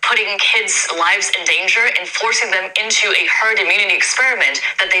are putting kids' lives in danger and forcing them into a herd immunity experiment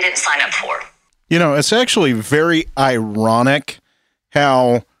that they didn't sign up for. It's actually very ironic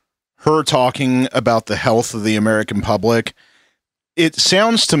how her talking about the health of the American public, it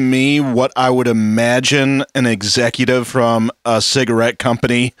sounds to me what I would imagine an executive from a cigarette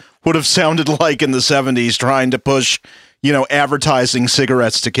company would have sounded like in the 70s trying to push advertising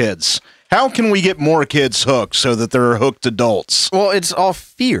cigarettes to kids. How can we get more kids hooked so that they're hooked adults? Well, it's all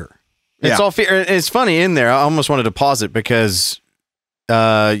fear. It's all fear. It's funny in there. I almost wanted to pause it because, you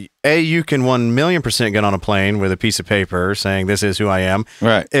can 1,000,000% get on a plane with a piece of paper saying this is who I am.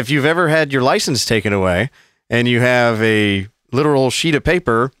 Right. If you've ever had your license taken away and you have a literal sheet of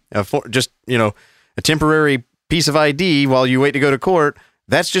paper, just a temporary piece of ID while you wait to go to court,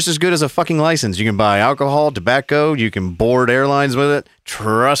 that's just as good as a fucking license. You can buy alcohol, tobacco. You can board airlines with it.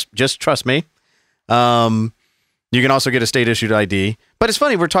 Just trust me. You can also get a state-issued ID. But it's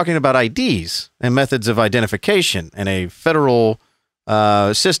funny, we're talking about IDs and methods of identification and a federal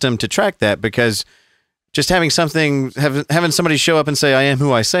system to track that, because just having somebody show up and say, I am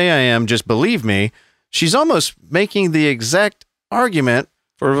who I say I am, just believe me, she's almost making the exact argument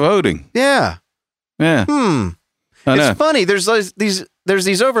for voting. Yeah. Yeah. It's funny. There's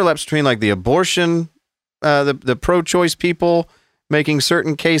these overlaps between like the abortion, the pro-choice people making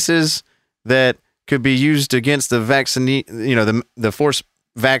certain cases that could be used against the vaccine, the forced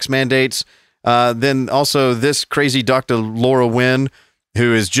vax mandates. Then also this crazy Dr. Laura Wynn,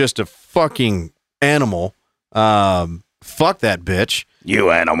 who is just a fucking animal. Fuck that bitch.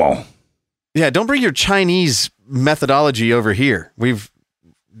 You animal. Yeah, don't bring your Chinese methodology over here.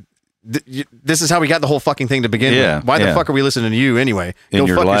 This is how we got the whole fucking thing to begin with. Why the fuck are we listening to you anyway? Go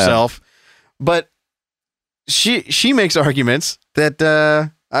fuck yourself. But she makes arguments that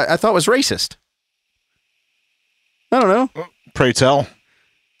I thought was racist. I don't know. Pray tell.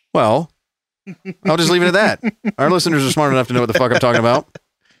 Well, I'll just leave it at that. Our listeners are smart enough to know what the fuck I'm talking about.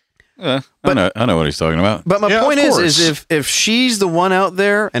 I know what he's talking about. But my point is if she's the one out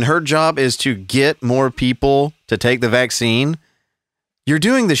there and her job is to get more people to take the vaccine, you're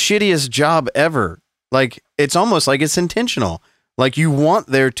doing the shittiest job ever. Like, it's almost like it's intentional. Like, you want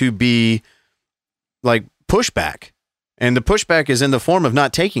there to be like pushback, and the pushback is in the form of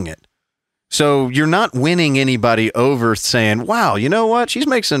not taking it. So you're not winning anybody over saying, wow, you know what? She's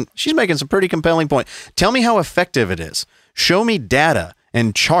making some pretty compelling point. Tell me how effective it is. Show me data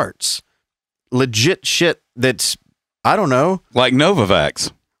and charts, legit shit that's, I don't know. Like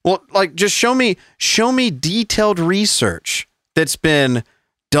Novavax. Well, like, just show me detailed research that's been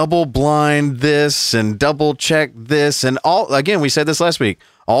double blind this and double check this and all. Again, we said this last week.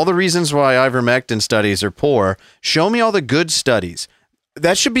 All the reasons why ivermectin studies are poor. Show me all the good studies.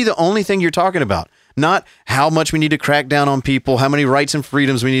 That should be the only thing you're talking about. Not how much we need to crack down on people, how many rights and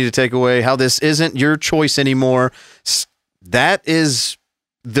freedoms we need to take away, how this isn't your choice anymore. That is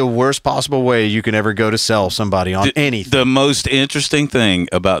the worst possible way you can ever go to sell somebody on anything. The most interesting thing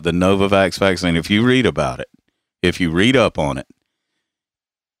about the Novavax vaccine, if you read about it, if you read up on it,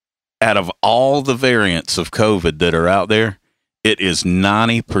 out of all the variants of COVID that are out there, it is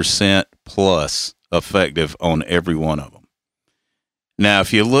 90% plus effective on every one of them. Now,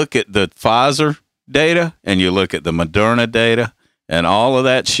 if you look at the Pfizer data and you look at the Moderna data and all of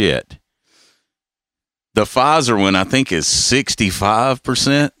that shit, the Pfizer one I think is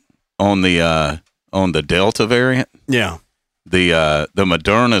 65% on the Delta variant. Yeah. The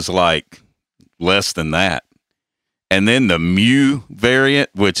Moderna's like less than that. And then the Mu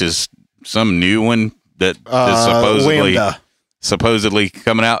variant, which is some new one that is supposedly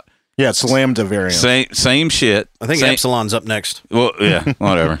coming out. Yeah, it's Lambda variant. Same shit. I think Epsilon's up next. Well, yeah,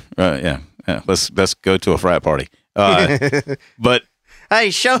 whatever. Yeah. Let's go to a frat party. But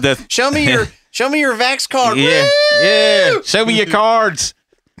hey, show me your Vax card. Yeah. Show me your cards.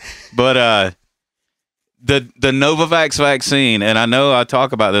 But the Novavax vaccine, and I know I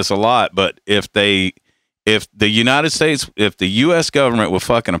talk about this a lot, but if the United States, if the U.S. government would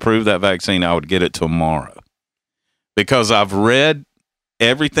fucking approve that vaccine, I would get it tomorrow, because I've read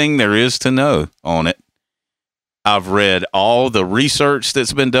everything there is to know on it. I've read all the research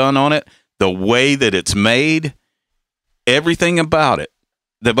that's been done on it, the way that it's made, everything about it.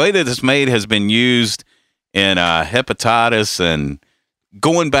 The way that it's made has been used in hepatitis and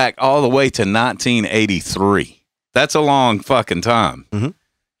going back all the way to 1983. That's a long fucking time. Mm-hmm.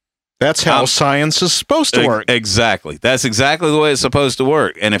 That's how science is supposed to work. Exactly. That's exactly the way it's supposed to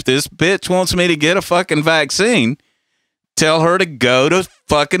work. And if this bitch wants me to get a fucking vaccine, tell her to go to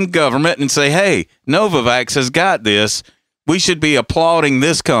fucking government and say, hey, Novavax has got this. We should be applauding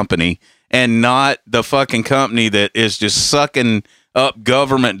this company and not the fucking company that is just sucking up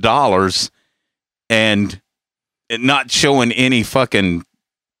government dollars and not showing any fucking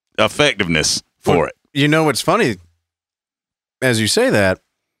effectiveness for it. You know what's funny? As you say that,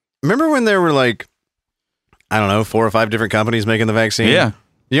 remember when there were like, I don't know, 4 or 5 different companies making the vaccine? Yeah.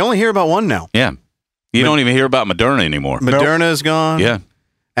 You only hear about one now. Yeah. You don't even hear about Moderna anymore. Moderna's gone. Yeah.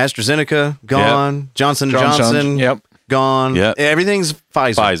 AstraZeneca, gone. Yep. Johnson & Johnson, gone. Yep. Everything's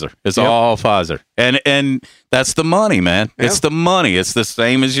Pfizer. It's all Pfizer. And that's the money, man. Yep. It's the money. It's the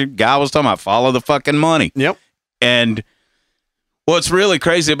same as your guy was talking about. Follow the fucking money. Yep. And what's really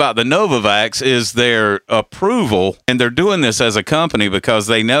crazy about the Novavax is their approval, and they're doing this as a company because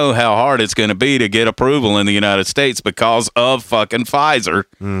they know how hard it's going to be to get approval in the United States because of fucking Pfizer.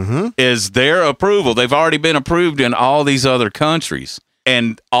 Mm-hmm. Is their approval. They've already been approved in all these other countries.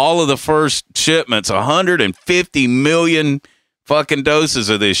 And all of the first shipments, 150 million fucking doses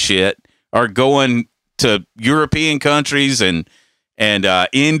of this shit are going to European countries and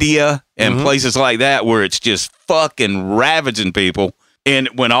India and places like that where it's just fucking ravaging people. And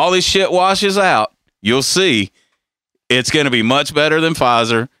when all this shit washes out, you'll see it's going to be much better than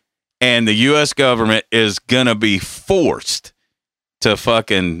Pfizer, and the U.S. government is going to be forced to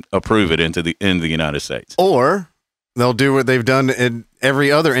fucking approve it into the United States. Or they'll do what they've done in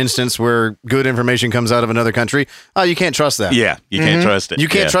every other instance where good information comes out of another country. Oh, you can't trust that. Yeah, you can't trust it. You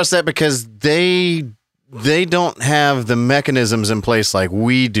can't trust that because they don't have the mechanisms in place like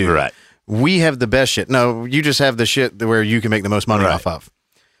we do. Right. We have the best shit. No, you just have the shit where you can make the most money off of.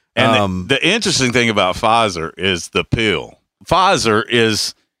 And the interesting thing about Pfizer is the pill. Pfizer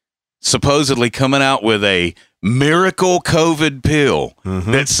is supposedly coming out with a miracle COVID pill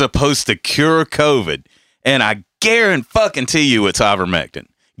that's supposed to cure COVID. And I guarantee you it's ivermectin.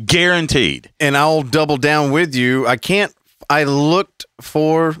 Guaranteed. And I'll double down with you. I looked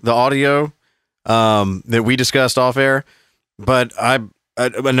for the audio that we discussed off air, but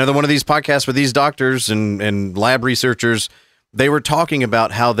another one of these podcasts with these doctors and lab researchers, they were talking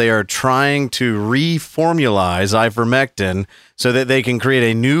about how they are trying to reformulize ivermectin so that they can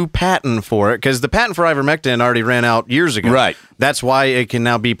create a new patent for it, because the patent for ivermectin already ran out years ago. Right. That's why it can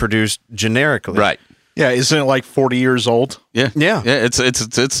now be produced generically. Right. Yeah, isn't it like 40 years old? Yeah. It's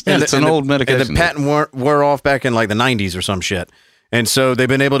an old medication. And the patent wore off back in like the 90s or some shit. And so they've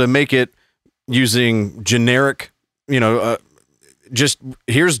been able to make it using generic, just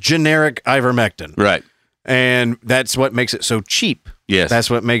here's generic ivermectin. Right. And that's what makes it so cheap. Yes.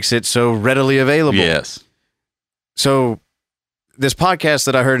 That's what makes it so readily available. Yes. So this podcast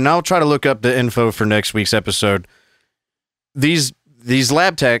that I heard, and I'll try to look up the info for next week's episode. These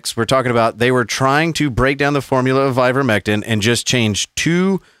lab techs were talking about, they were trying to break down the formula of ivermectin and just change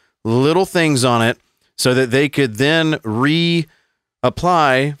 2 little things on it so that they could then reapply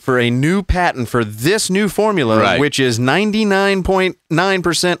for a new patent for this new formula, which is 99.9%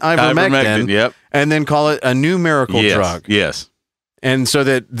 ivermectin, yep. And then call it a new miracle drug. Yes. And so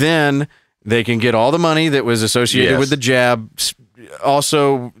that then they can get all the money that was associated with the jab,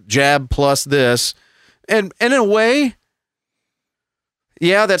 also jab plus this. And in a way,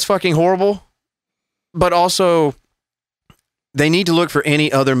 yeah, that's fucking horrible. But also, they need to look for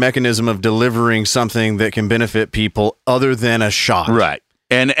any other mechanism of delivering something that can benefit people other than a shot. Right.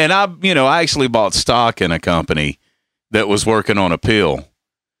 And I actually bought stock in a company that was working on a pill,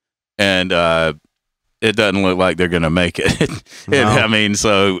 and it doesn't look like they're going to make it. I mean,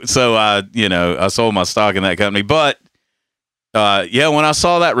 so I sold my stock in that company. But when I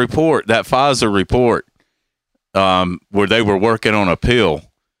saw that report, that Pfizer report, where they were working on a pill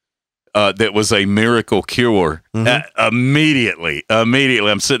that was a miracle cure, immediately,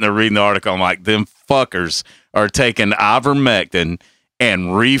 I'm sitting there reading the article. I'm like, them fuckers are taking ivermectin and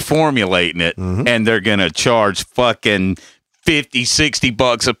reformulating it, and they're going to charge fucking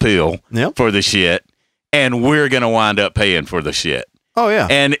 $50-$60 a pill for the shit, and we're going to wind up paying for the shit. Oh yeah,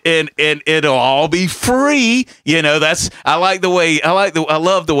 and it'll all be free. I love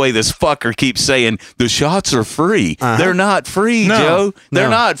the way this fucker keeps saying the shots are free. They're not free, Joe. They're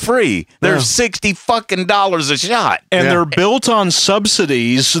not free. They're $60 fucking a shot, and they're built on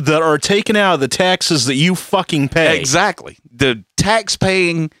subsidies that are taken out of the taxes that you fucking pay. Exactly. The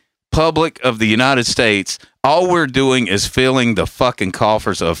tax-paying public of the United States. All we're doing is filling the fucking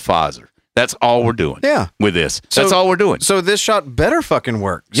coffers of Pfizer. That's all we're doing with this. That's all we're doing. So this shot better fucking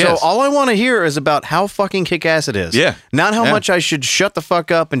work. Yes. So all I want to hear is about how fucking kick-ass it is. Yeah. Not how much I should shut the fuck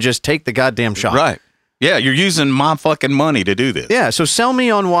up and just take the goddamn shot. Right. Yeah, you're using my fucking money to do this. Yeah, so sell me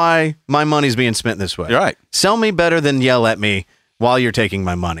on why my money's being spent this way. Right. Sell me better than yell at me while you're taking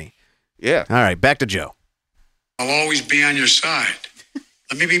my money. Yeah. All right, back to Joe. I'll always be on your side.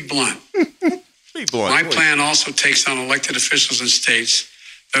 Let me be blunt. Be blunt. My plan also takes on elected officials in states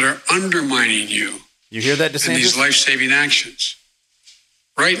that are undermining you. You hear that, in these DeSantis? life-saving actions.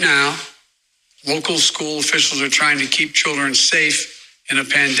 Right now, local school officials are trying to keep children safe in a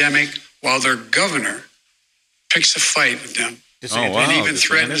pandemic while their governor picks a fight with them and even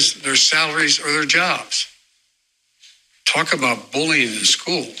threatens their salaries or their jobs. Talk about bullying in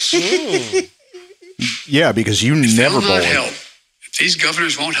schools. Yeah, because you If never they'll not bully. help, if these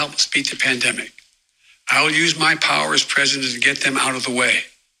governors won't help us beat the pandemic, I will use my power as president to get them out of the way.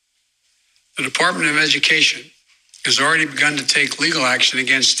 The Department of Education has already begun to take legal action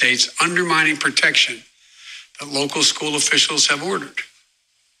against states undermining protection that local school officials have ordered.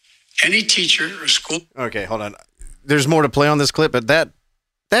 Any teacher or school... Okay, hold on. There's more to play on this clip, but that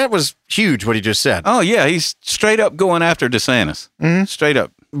was huge, what he just said. Oh, yeah, he's straight up going after DeSantis. Straight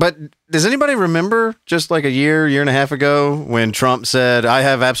up. But does anybody remember just like a year and a half ago when Trump said, I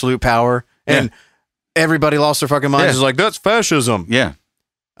have absolute power? And everybody lost their fucking minds. Yeah. It's like, that's fascism. Yeah.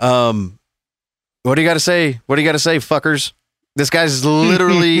 What do you got to say? What do you got to say, fuckers? This guy's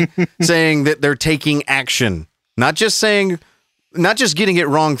literally saying that they're taking action, not just getting it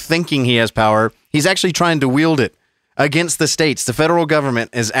wrong, thinking he has power. He's actually trying to wield it against the states. The federal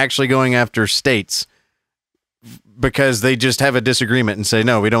government is actually going after states because they just have a disagreement and say,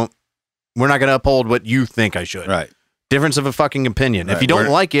 no, we're not going to uphold what you think I should. Right. Difference of a fucking opinion. Right. If you don't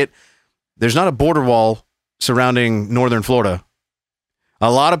like it, there's not a border wall surrounding northern Florida.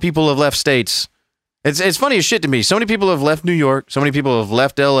 A lot of people have left states. It's funny as shit to me. So many people have left New York. So many people have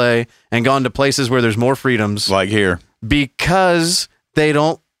left LA and gone to places where there's more freedoms. Like here. Because they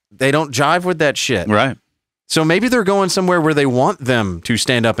don't jive with that shit. Right. So maybe they're going somewhere where they want them to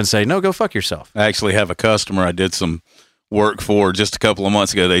stand up and say, no, go fuck yourself. I actually have a customer I did some work for just a couple of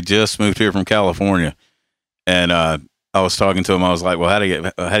months ago. They just moved here from California. And I was talking to him. I was like, well, how do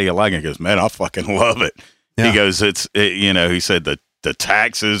you like it? He goes, man, I fucking love it. Yeah. He goes, he said the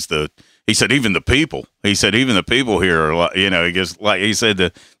taxes, he said, even the people. He said, even the people here are like, he goes, like, he said,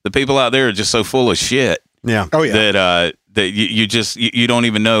 the people out there are just so full of shit. Yeah. Oh, yeah. That you don't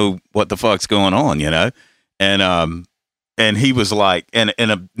even know what the fuck's going on, And he was like, and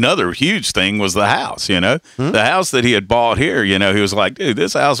another huge thing was the house, the house that he had bought here, he was like, dude,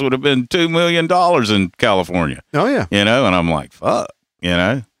 this house would have been $2 million in California. Oh, yeah. And I'm like, fuck,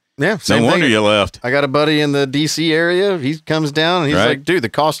 Yeah. No Same wonder thing. you left. I got a buddy in the DC area. He comes down and he's Right. like, dude, the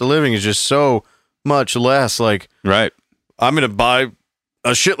cost of living is just so much less. Like, Right. I'm going to buy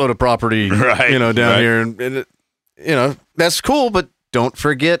a shitload of property, Right, down right. here. And that's cool, but don't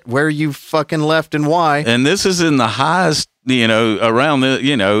forget where you fucking left and why. And this is in the highest, around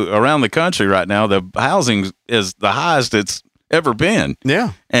the country right now. The housing is the highest it's ever been.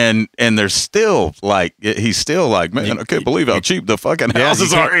 Yeah. And there's still like, he's still like, man, I can't believe how cheap the fucking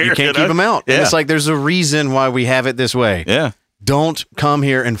houses are here. You can't keep them out. Yeah. And it's like, there's a reason why we have it this way. Yeah. Don't come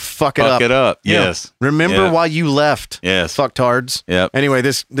here and fuck it up. Fuck it up. Yeah. Yes. Remember Yeah. why you left. Yes. Fucktards. Yep. Anyway,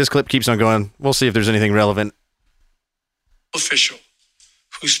 this clip keeps on going. We'll see if there's anything relevant. Official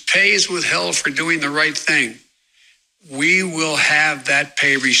whose pay is withheld for doing the right thing, we will have that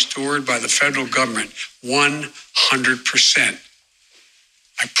pay restored by the federal government 100%.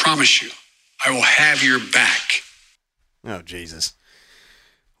 I promise you, I will have your back. Oh, Jesus.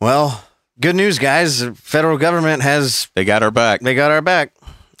 Well, good news, guys. The federal government They got our back. they got our back.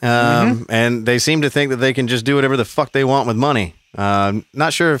 And they seem to think that they can just do whatever the fuck they want with money.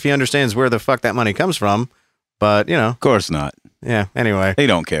 Not sure if he understands where the fuck that money comes from, but, Of course not. yeah, anyway. They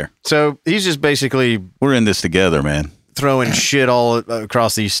don't care. So he's just basically We're in this together, man. throwing shit all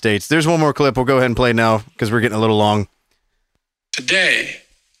across these states. There's one more clip. We'll go ahead and play now because we're getting a little long.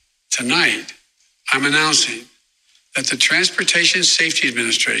 Tonight, I'm announcing that the Transportation Safety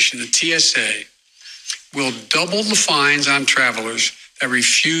Administration, the TSA, will double the fines on travelers that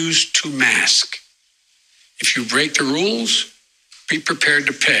refuse to mask. If you break the rules, be prepared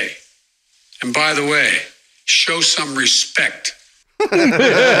to pay. And by the way, show some respect. Show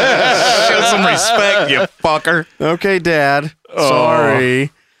some respect, you fucker. Okay, Dad.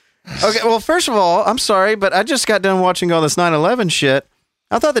 Sorry. Okay, well, first of all, I'm sorry, but I just got done watching all this 9/11 shit.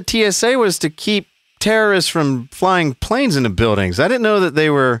 I thought the TSA was to keep terrorists from flying planes into buildings. I didn't know that they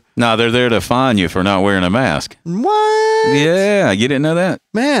were... No, they're there to fine you for not wearing a mask. What? Yeah, you didn't know that?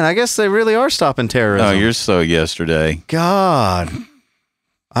 Man, I guess they really are stopping terrorism. Oh, you're so yesterday. God.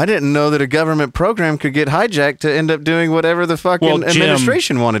 I didn't know that a government program could get hijacked to end up doing whatever the fucking Well, Jim-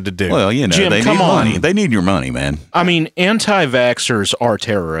 administration wanted to do. Well, Jim, they come need on. money. They need your money, man. I mean, anti-vaxxers are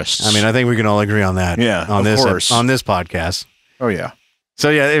terrorists. I mean, I think we can all agree on that. Yeah, on of this course. on this podcast. oh, yeah. So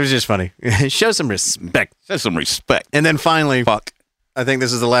yeah, it was just funny. Show some respect. Show some respect. And then finally, Fuck. I think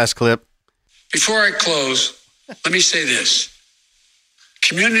this is the last clip. Before I close, let me say this.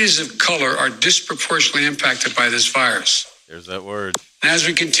 Communities of color are disproportionately impacted by this virus. There's that word. And as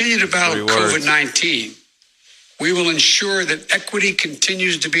we continue to battle 3 words. COVID-19, we will ensure that equity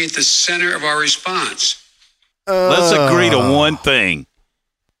continues to be at the center of our response. Let's agree to one thing.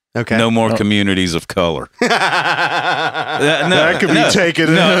 Okay. No more communities of color. That could be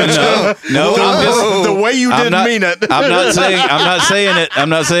taken. No, I'm just, the way you I'm didn't not- mean it. I'm not saying it. I'm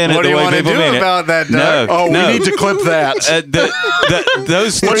not saying it What do the you way want to people do mean about that, it. Doug? No, Oh, no. we need to clip that.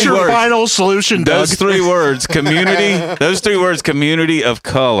 Those What's three your words. final solution, Doug? Those 3 words, community. Those 3 words, community of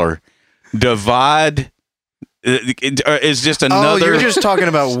color, divide. Is just another. Oh, you're just talking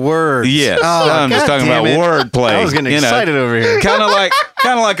about words. Yes, Oh, I'm just God talking about damn it. wordplay. I was getting excited over here. Kind of like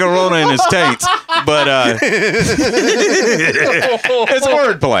a Rona in his taints, but it's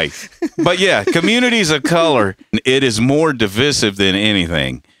wordplay. But yeah, communities of color. It is more divisive than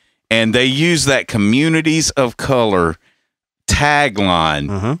anything, and they use that communities of color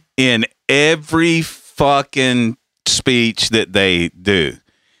tagline in every fucking speech that they do.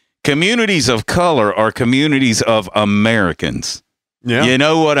 Communities of color are communities of Americans. Yeah. You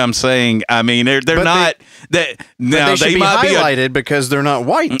know what I'm saying? I mean, they're not that now they should they be might highlighted because they're not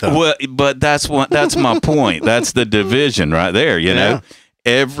white, though. Well, but that's my point. That's the division right there, you know.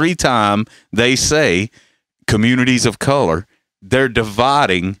 Every time they say communities of color, they're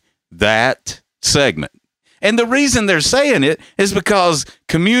dividing that segment. And the reason they're saying it is because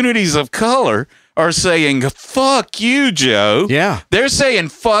communities of color are saying, fuck you, Joe. Yeah. They're saying,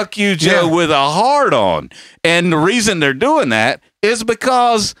 fuck you, Joe, with a heart on. And the reason they're doing that is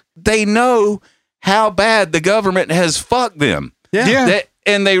because they know how bad the government has fucked them. Yeah.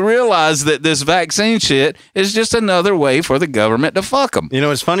 And they realize that this vaccine shit is just another way for the government to fuck them. You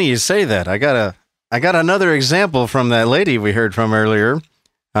know, it's funny you say that. I got another example from that lady we heard from earlier,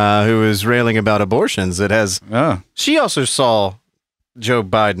 who was railing about abortions. She also saw Joe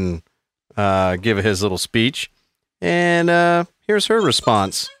Biden give his little speech, and here's her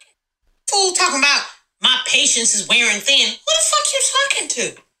response. Fool talking about my patience is wearing thin. Who the fuck you talking to?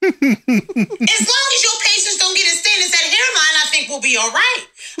 As long as your patience don't get as thin as that hairline, I think we'll be all right.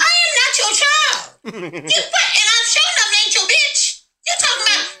 I am not your child. And I'm sure enough ain't your bitch. You talking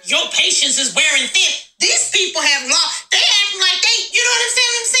about your patience is wearing thin. These people have law. They acting like they, you know what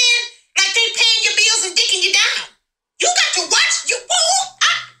I'm saying? Like they paying your bills and dicking you down. You got to watch you fool.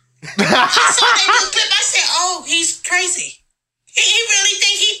 I saw that little clip. I said, "Oh, he's crazy. He really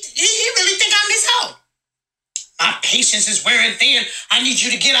think I'm his hoe. My patience is wearing thin. I need you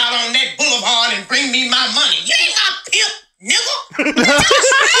to get out on that boulevard and bring me my money. You ain't my pimp, nigga. What's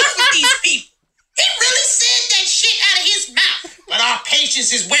wrong with these people? He really said that shit out of his mouth. But our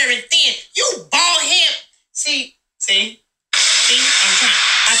patience is wearing thin. You bald head. See, I'm trying.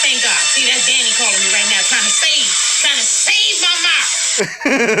 I thank God. See, that's Danny calling me right now, trying to save my mouth.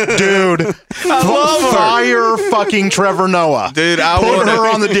 Dude, fire fucking Trevor Noah. Dude, Put her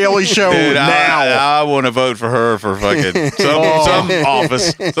on the Daily Show now. I want to vote for her for fucking some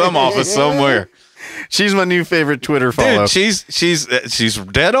office somewhere. She's my new favorite Twitter follow. Dude, she's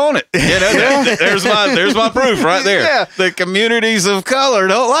dead on it. You know, there's my proof right there. Yeah. The communities of color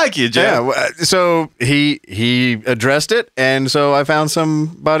don't like you, Joe. Yeah, so he addressed it, and so I found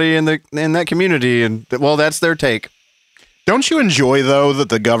somebody in that community, and that's their take. Don't you enjoy, though, that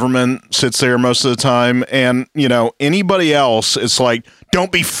the government sits there most of the time and, you know, anybody else, it's like,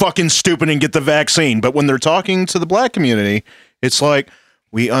 don't be fucking stupid and get the vaccine. But when they're talking to the black community, it's like,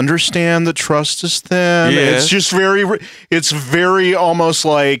 we understand the trust is thin. Yeah. It's just very almost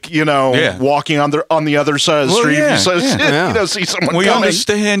like, you know, walking on the other side of the street. You know, see someone we coming.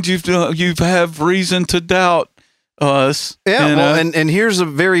 understand you have reason to doubt us. Yeah, and here's a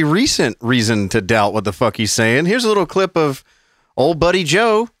very recent reason to doubt what the fuck he's saying. Here's a little clip of old buddy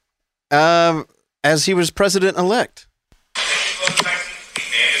Joe as he was president-elect.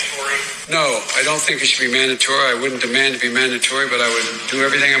 No, I don't think it should be mandatory. I wouldn't demand to be mandatory, but I would do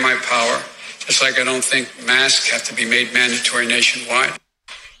everything in my power. Just like I don't think masks have to be made mandatory nationwide.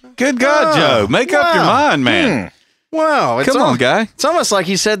 Good God, Joe. Make up your mind, man. Wow. Come on, guy. It's almost like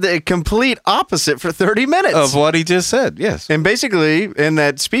he said the complete opposite for 30 minutes. Of what he just said, yes. And basically, in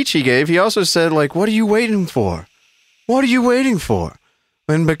that speech he gave, he also said, like, what are you waiting for? What are you waiting for?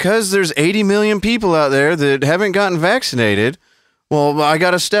 And because there's 80 million people out there that haven't gotten vaccinated, well, I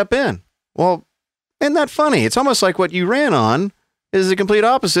got to step in. Well, isn't that funny? It's almost like what you ran on is the complete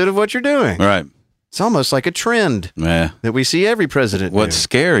opposite of what you're doing. Right. It's almost like a trend that we see every president What's do.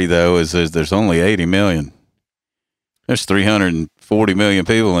 scary, though, is there's only 80 million. There's 340 million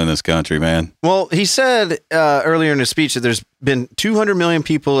people in this country, man. Well, he said earlier in his speech that there's been 200 million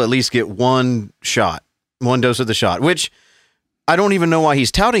people at least get one dose of the shot, which I don't even know why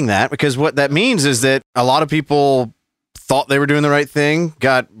he's touting that, because what that means is that a lot of people thought they were doing the right thing,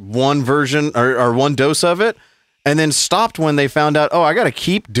 got one version or one dose of it, and then stopped when they found out, I got to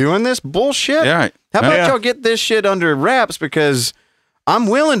keep doing this bullshit? Yeah, right. How about y'all get this shit under wraps, because I'm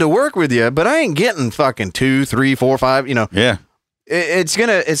willing to work with you, but I ain't getting fucking 2, 3, 4, 5, you know. Yeah. It's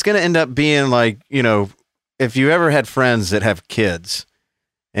gonna end up being like, you know, if you ever had friends that have kids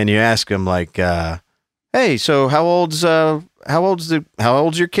and you ask them like, hey, so how old's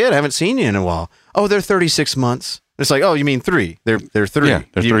your kid? I haven't seen you in a while. Oh, they're 36 months. It's like, oh, you mean 3? They're 3. Yeah,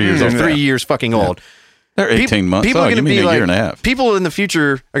 they're 3 years old. They're 3 years fucking old. They're 18 months. People are you gonna mean be a like, year and a half. People in the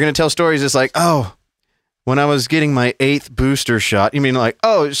future are gonna tell stories. It's like, when I was getting my 8th booster shot, you mean like,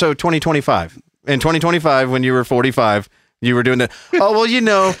 so 2025. In 2025, when you were 45, You were doing that. Oh,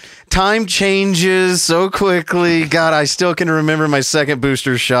 well, time changes so quickly. God, I still can remember my second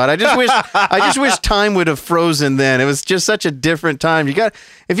booster shot. I just wish time would have frozen then. It was just such a different time.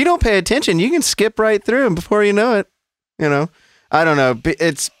 If you don't pay attention, you can skip right through them before you know it. I don't know.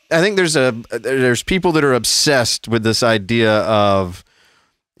 I think there's people that are obsessed with this idea of,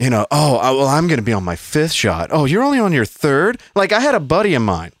 I'm going to be on my 5th shot. Oh, you're only on your 3rd? Like, I had a buddy of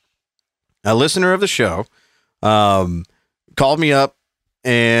mine, a listener of the show, called me up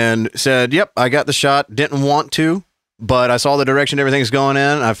and said, yep, I got the shot. Didn't want to, but I saw the direction everything's going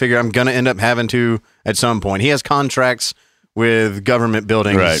in. I figure I'm going to end up having to at some point. He has contracts with government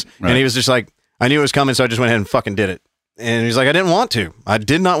buildings. Right. And he was just like, I knew it was coming, so I just went ahead and fucking did it. And he's like, I didn't want to. I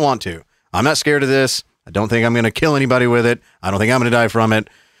did not want to. I'm not scared of this. I don't think I'm going to kill anybody with it. I don't think I'm going to die from it.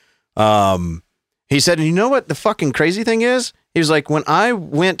 He said, and you know what the fucking crazy thing is? He was like, when I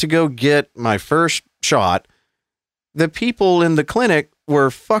went to go get my first shot, the people in the clinic were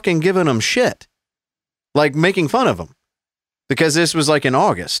fucking giving him shit, like making fun of him, because this was like in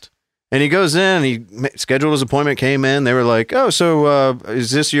August. And he goes in, he scheduled his appointment, came in. They were like, oh, so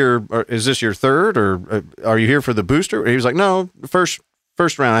is this your 3rd, or are you here for the booster? He was like, no, first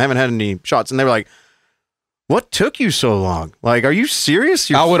round. I haven't had any shots. And they were like, what took you so long? Like, are you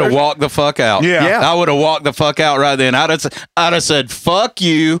serious? I would have walked the fuck out. Yeah. I would have walked the fuck out right then. I'd have said, fuck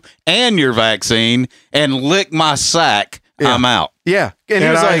you and your vaccine and lick my sack. Yeah. I'm out. Yeah. And he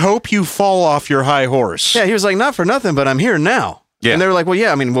was I like, hope you fall off your high horse. Yeah, he was like, not for nothing, but I'm here now. Yeah. And they were like, well,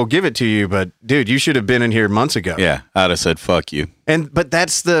 yeah, I mean, we'll give it to you, but dude, you should have been in here months ago. Yeah. I'd have said, fuck you. But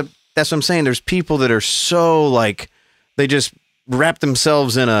that's what I'm saying. There's people that are so like, they just wrap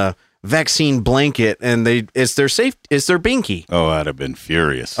themselves in a vaccine blanket and it's their binky. Oh, I'd have been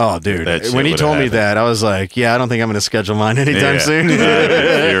furious. Oh, dude. When he told me that, I was like, yeah, I don't think I'm going to schedule mine anytime soon.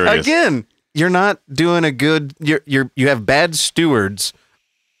 Again, you're not doing a good, you have bad stewards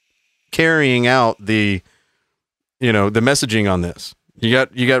carrying out the messaging on this. You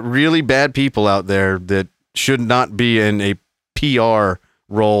got really bad people out there that should not be in a PR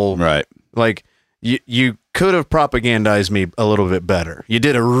role. Right. Like you could have propagandized me a little bit better. You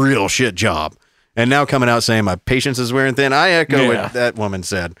did a real shit job. And now coming out saying my patience is wearing thin. I echo what that woman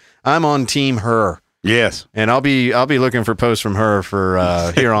said. I'm on team her. Yes. And I'll be looking for posts from her for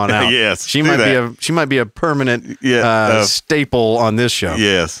here on out. Yes. She might be a permanent staple on this show.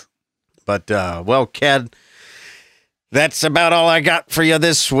 Yes. But Cad, that's about all I got for you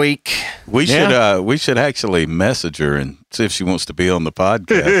this week. We should actually message her and see if she wants to be on the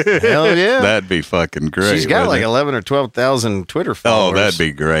podcast. Hell yeah. That'd be fucking great. She's got like 11 or 12,000 Twitter followers. Oh, that'd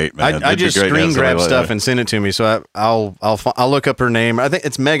be great, man. I just screen grab stuff and send it to me, so I'll look up her name. I think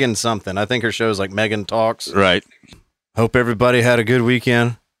it's Megan something. I think her show is like Megan Talks. Right. Hope everybody had a good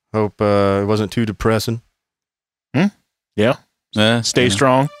weekend. Hope it wasn't too depressing. Yeah. Stay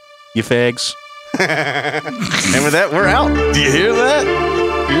strong, you fags. And with that, we're out. Do you hear that?